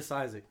little Chris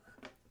Isaac.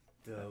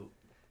 Dope.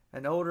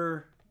 An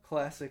older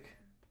classic.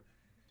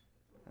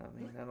 I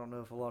mean, I don't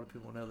know if a lot of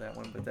people know that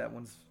one, but that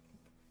one's,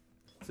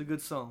 it's a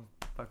good song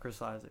by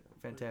Chris Isaac.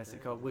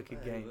 Fantastic, called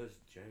Wicked Game.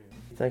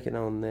 Thinking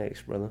on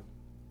next, brother.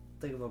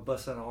 I think I'm gonna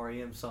bust out an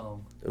REM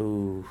song.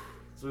 Ooh.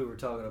 So we were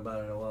talking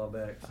about it a while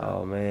back. So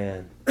Oh,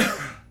 man. I'll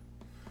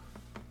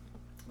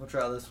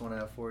try this one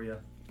out for you.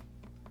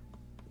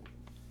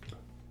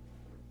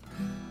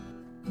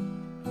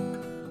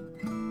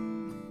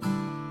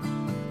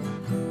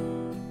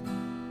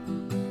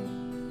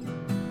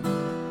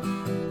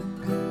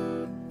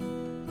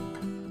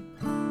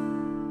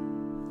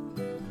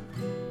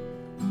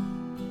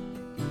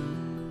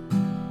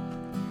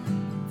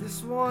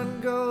 This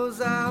one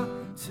goes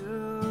out to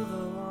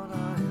the one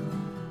I love.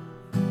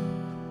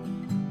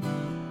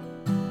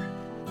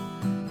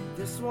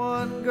 This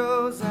one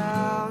goes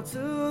out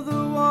to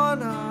the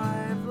one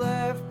I've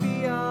left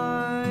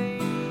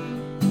behind.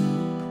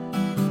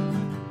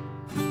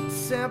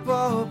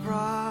 Simple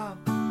prop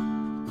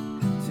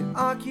to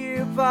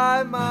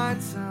occupy my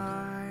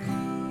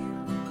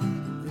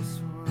time. This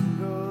one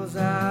goes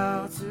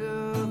out to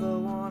the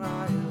one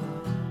I love.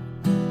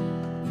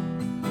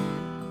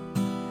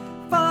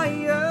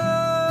 Fire.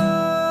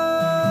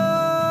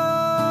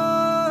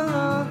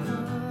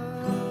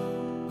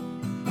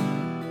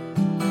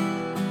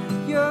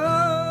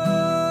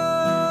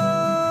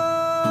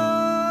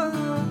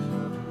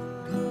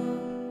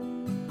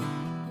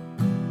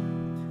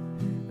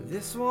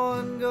 This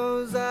one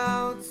goes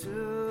out to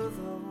the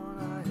one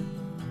I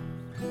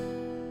love.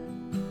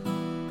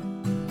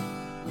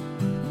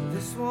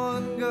 This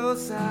one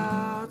goes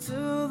out to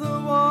the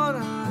one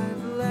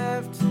I've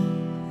left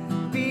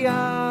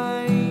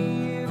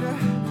behind.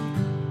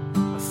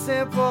 A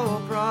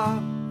simple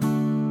prop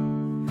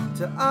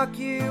to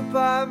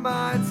occupy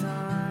my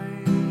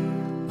time.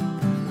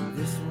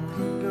 This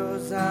one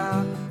goes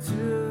out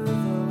to the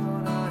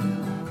one I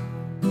love.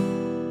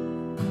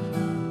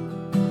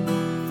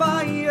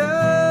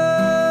 Fire.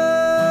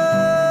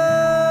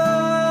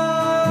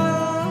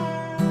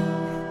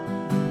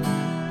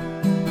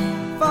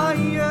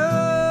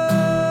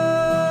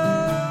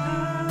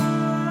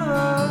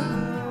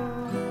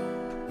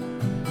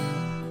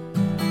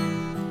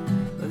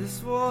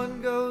 This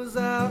one goes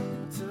out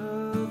to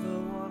the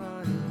one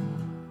I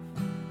love.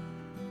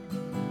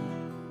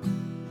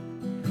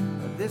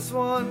 This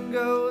one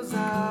goes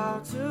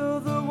out to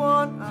the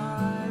one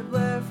I've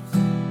left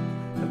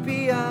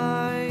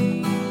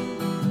behind.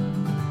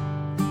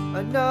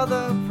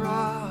 Another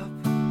prop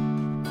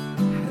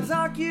has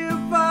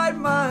occupied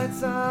my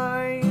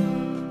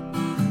time.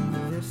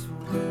 This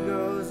one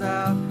goes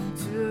out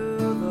to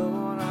the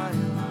one I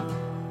love.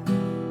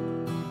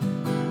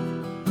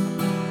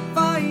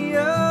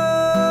 Fire.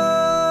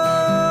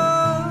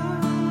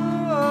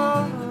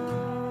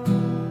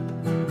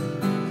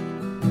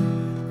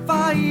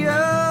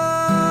 Fire.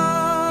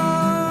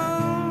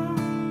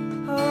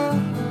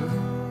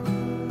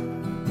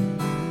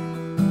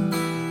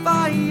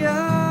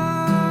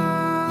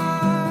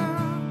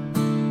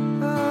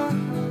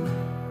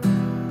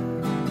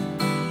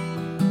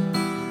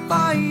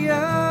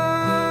 Fire.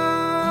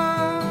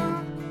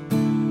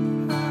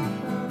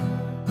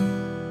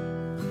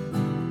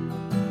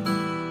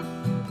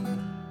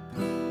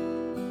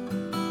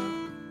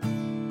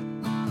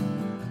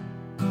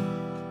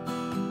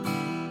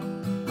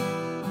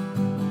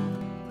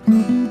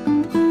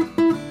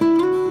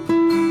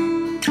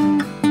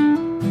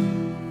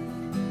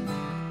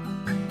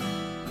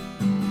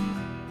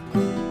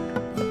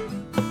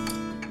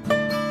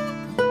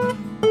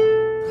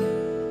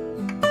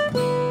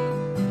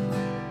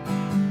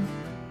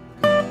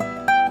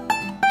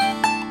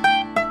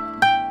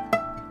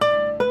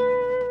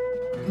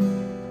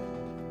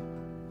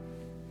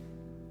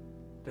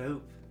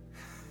 Dope.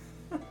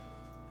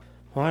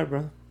 Alright,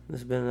 bro. This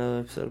has been another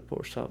episode of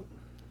Porch Talk.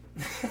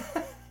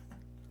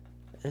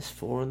 It's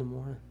 4 in the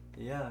morning.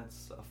 Yeah,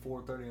 it's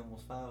 4:30,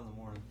 almost 5 in the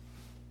morning.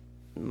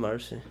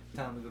 Mercy.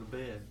 Time to go to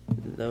bed.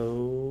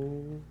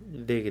 No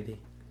diggity.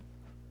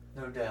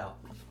 No doubt.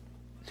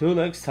 Till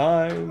next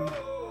time.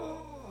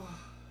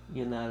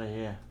 Getting out of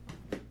here.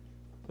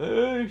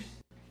 Peace.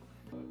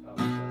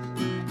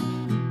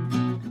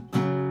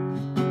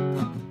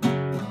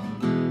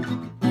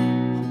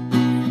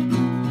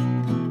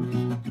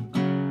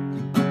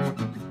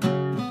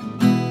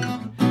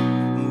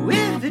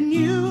 With the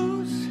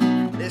news,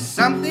 there's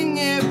something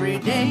every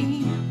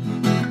day.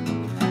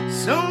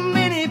 So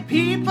many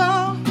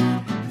people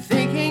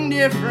thinking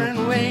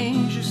different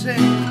ways. You say,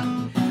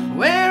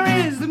 where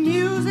is the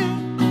music?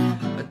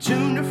 A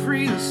tune to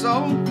free the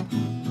soul.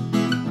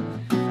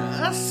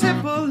 A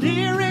simple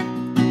lyric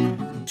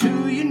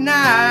to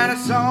unite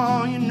us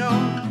all. You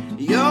know,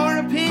 your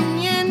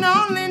opinion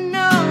only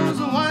knows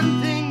the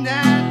one thing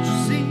that you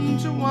seem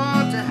to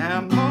want to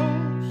have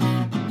most.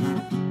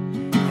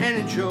 And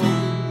it shows.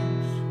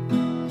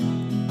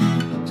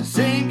 To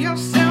save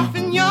yourself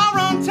in your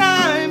own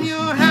time, you'll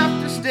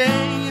have to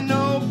stay and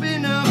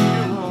open up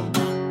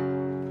your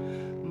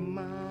own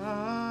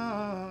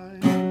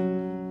mind.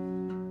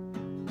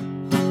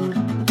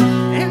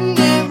 And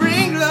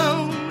every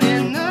glow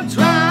in the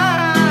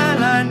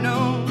twilight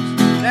knows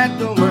that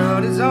the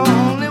world is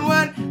only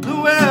what the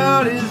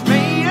world is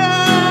made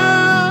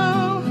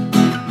of.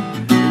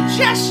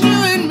 Just you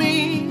and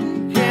me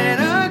can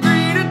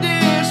agree to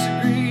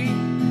disagree,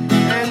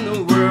 and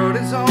the world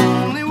is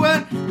only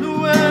what the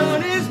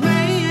world is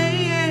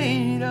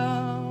made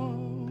of.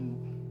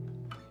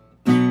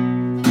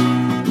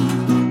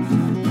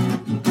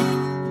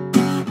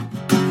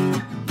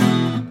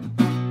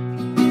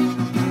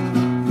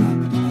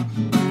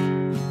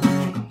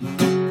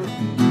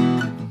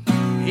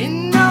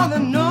 In all the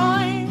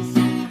noise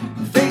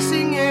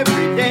facing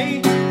every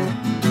day,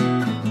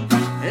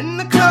 and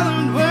the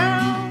colored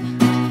world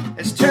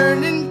has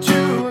turned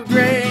into a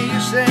gray, you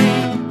say.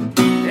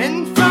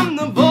 And from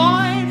the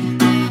void,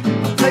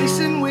 a place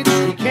in which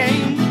we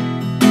came,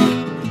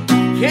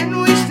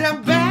 can we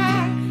step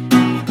back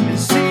and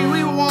see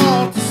we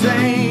want the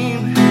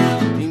same?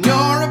 And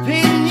your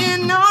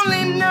opinion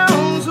only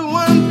knows the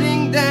one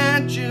thing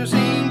that you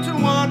seem to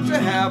want to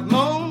have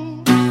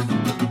most.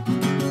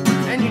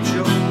 And you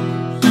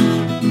chose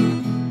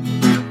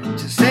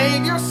to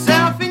save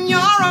yourself in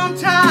your own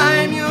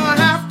time. You'll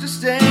have to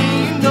stay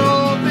and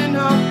open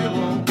up your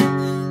own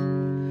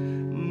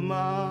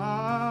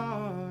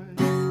mind.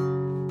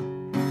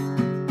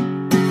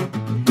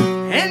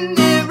 And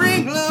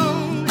every glow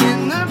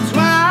in the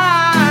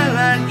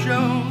twilight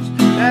shows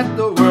that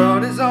the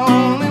world is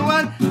only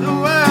what the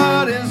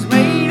world is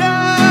made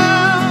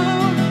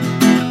of.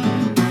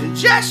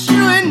 Just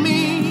you and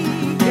me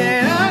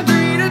can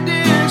agree to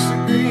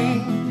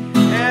disagree,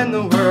 and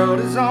the world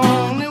is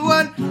only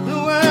what the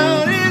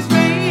world is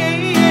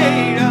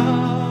made of.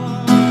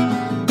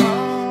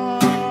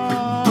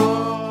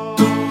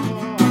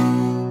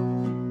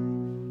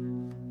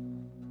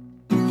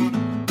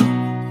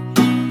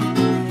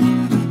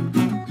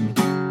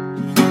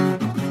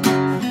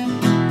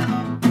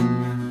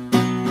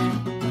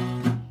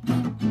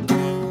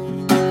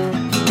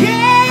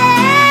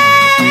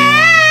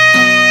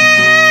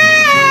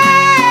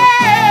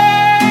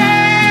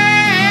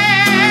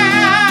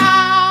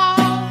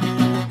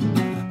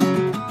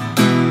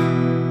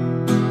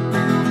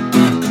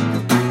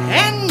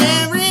 And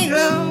every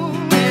glow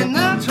in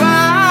the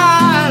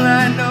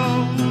twilight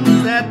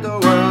knows that the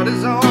world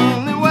is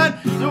only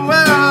what the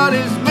world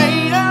is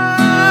made of.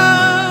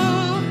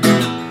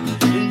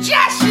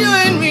 Just you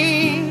and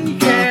me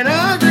can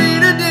agree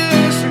to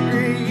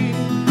disagree,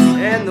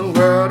 and the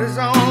world is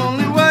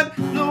only what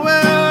the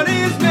world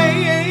is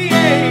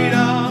made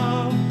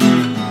of.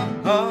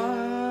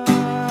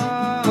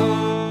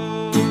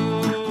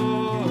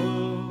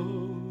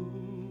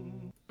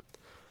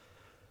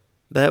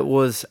 That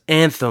was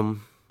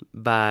Anthem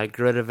by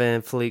Greta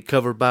Van Fleet,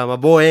 covered by my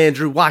boy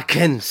Andrew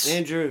Watkins.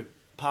 Andrew,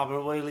 popping a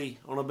wheelie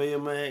on a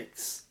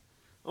BMX.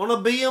 On a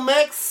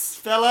BMX,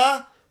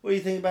 fella. What do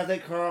you think about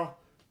that, Carl?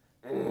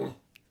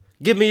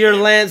 Give me your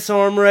Lance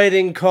Arm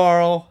rating,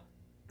 Carl.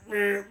 What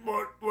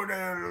the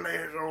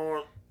last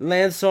on?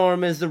 Lance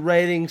Arm is the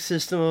rating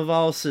system of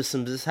all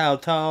systems. It's how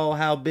tall,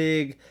 how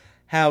big,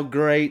 how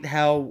great,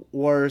 how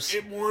worse.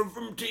 It 1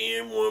 from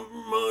 10, 1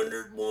 from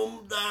 100, 1 from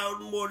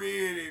 1,000. What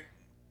is it?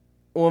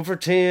 1 for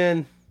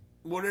 10.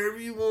 Whatever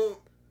you want.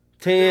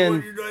 10.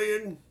 What you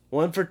saying?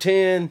 1 for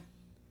 10.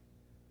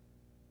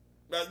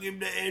 I'll give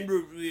the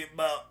Andrew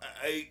about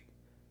 8.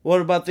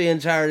 What about the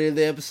entirety of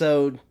the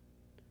episode?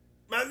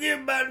 I'll give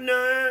about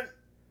 9.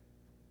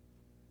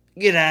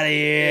 Get out of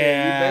here.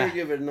 Yeah, you better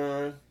give it a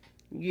 9.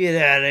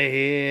 Get out of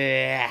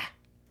here.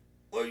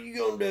 What are you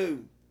gonna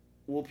do?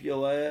 Whoop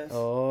your ass.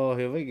 Oh,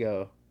 here we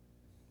go.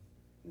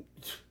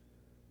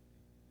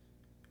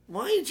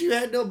 Why ain't you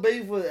had no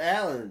beef with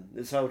Alan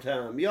this whole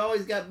time? You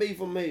always got beef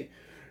with me.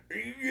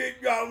 You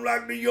just don't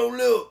like your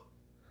look.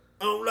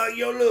 I don't like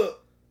your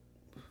look.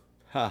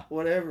 Ha.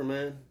 Whatever,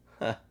 man.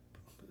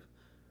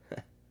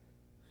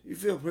 You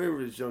feel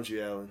privileged, don't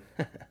you, Alan?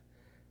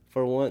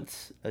 For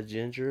once, a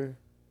ginger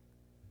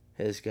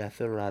has got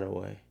the right of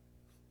way.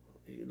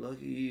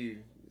 Lucky you.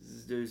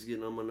 This dude's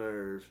getting on my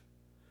nerves.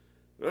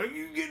 Are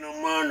you getting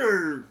on my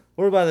nerves?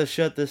 We're about to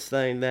shut this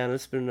thing down.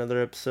 It's been another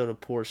episode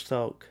of Porch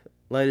Talk.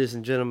 Ladies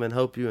and gentlemen,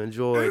 hope you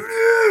enjoyed.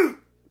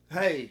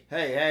 Hey.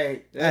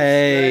 Hey.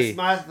 That's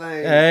my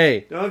thing.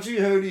 Hey. Don't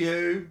you hooty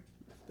hoo.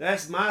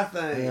 That's my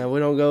thing. Yeah,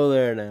 we don't go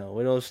there now.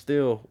 We don't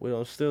steal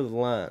the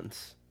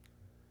lines.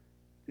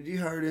 Did you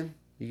hurt him?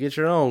 You get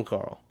your own,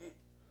 Carl.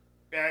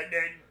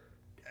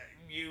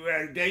 You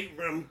had a date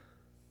from...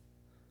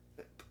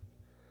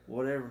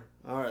 Whatever.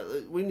 All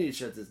right, we need to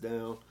shut this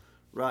down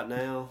right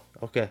now.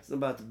 Okay. It's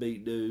about to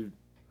beat dude.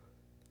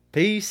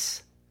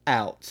 Peace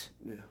out.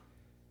 Yeah.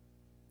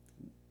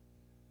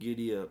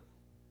 Giddy up.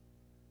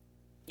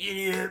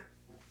 Giddy up.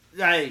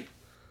 Hey.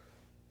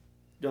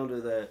 Don't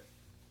do that.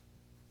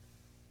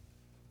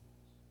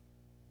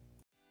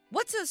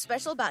 What's so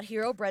special about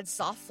Hero Bread's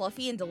soft,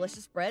 fluffy, and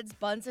delicious breads,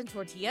 buns, and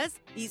tortillas?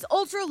 These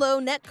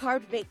ultra-low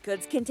net-carb baked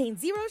goods contain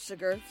zero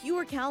sugar,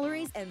 fewer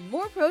calories, and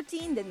more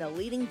protein than the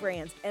leading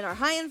brands, and are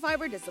high in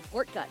fiber to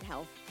support gut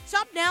health.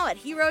 Shop now at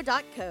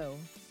Hero.co.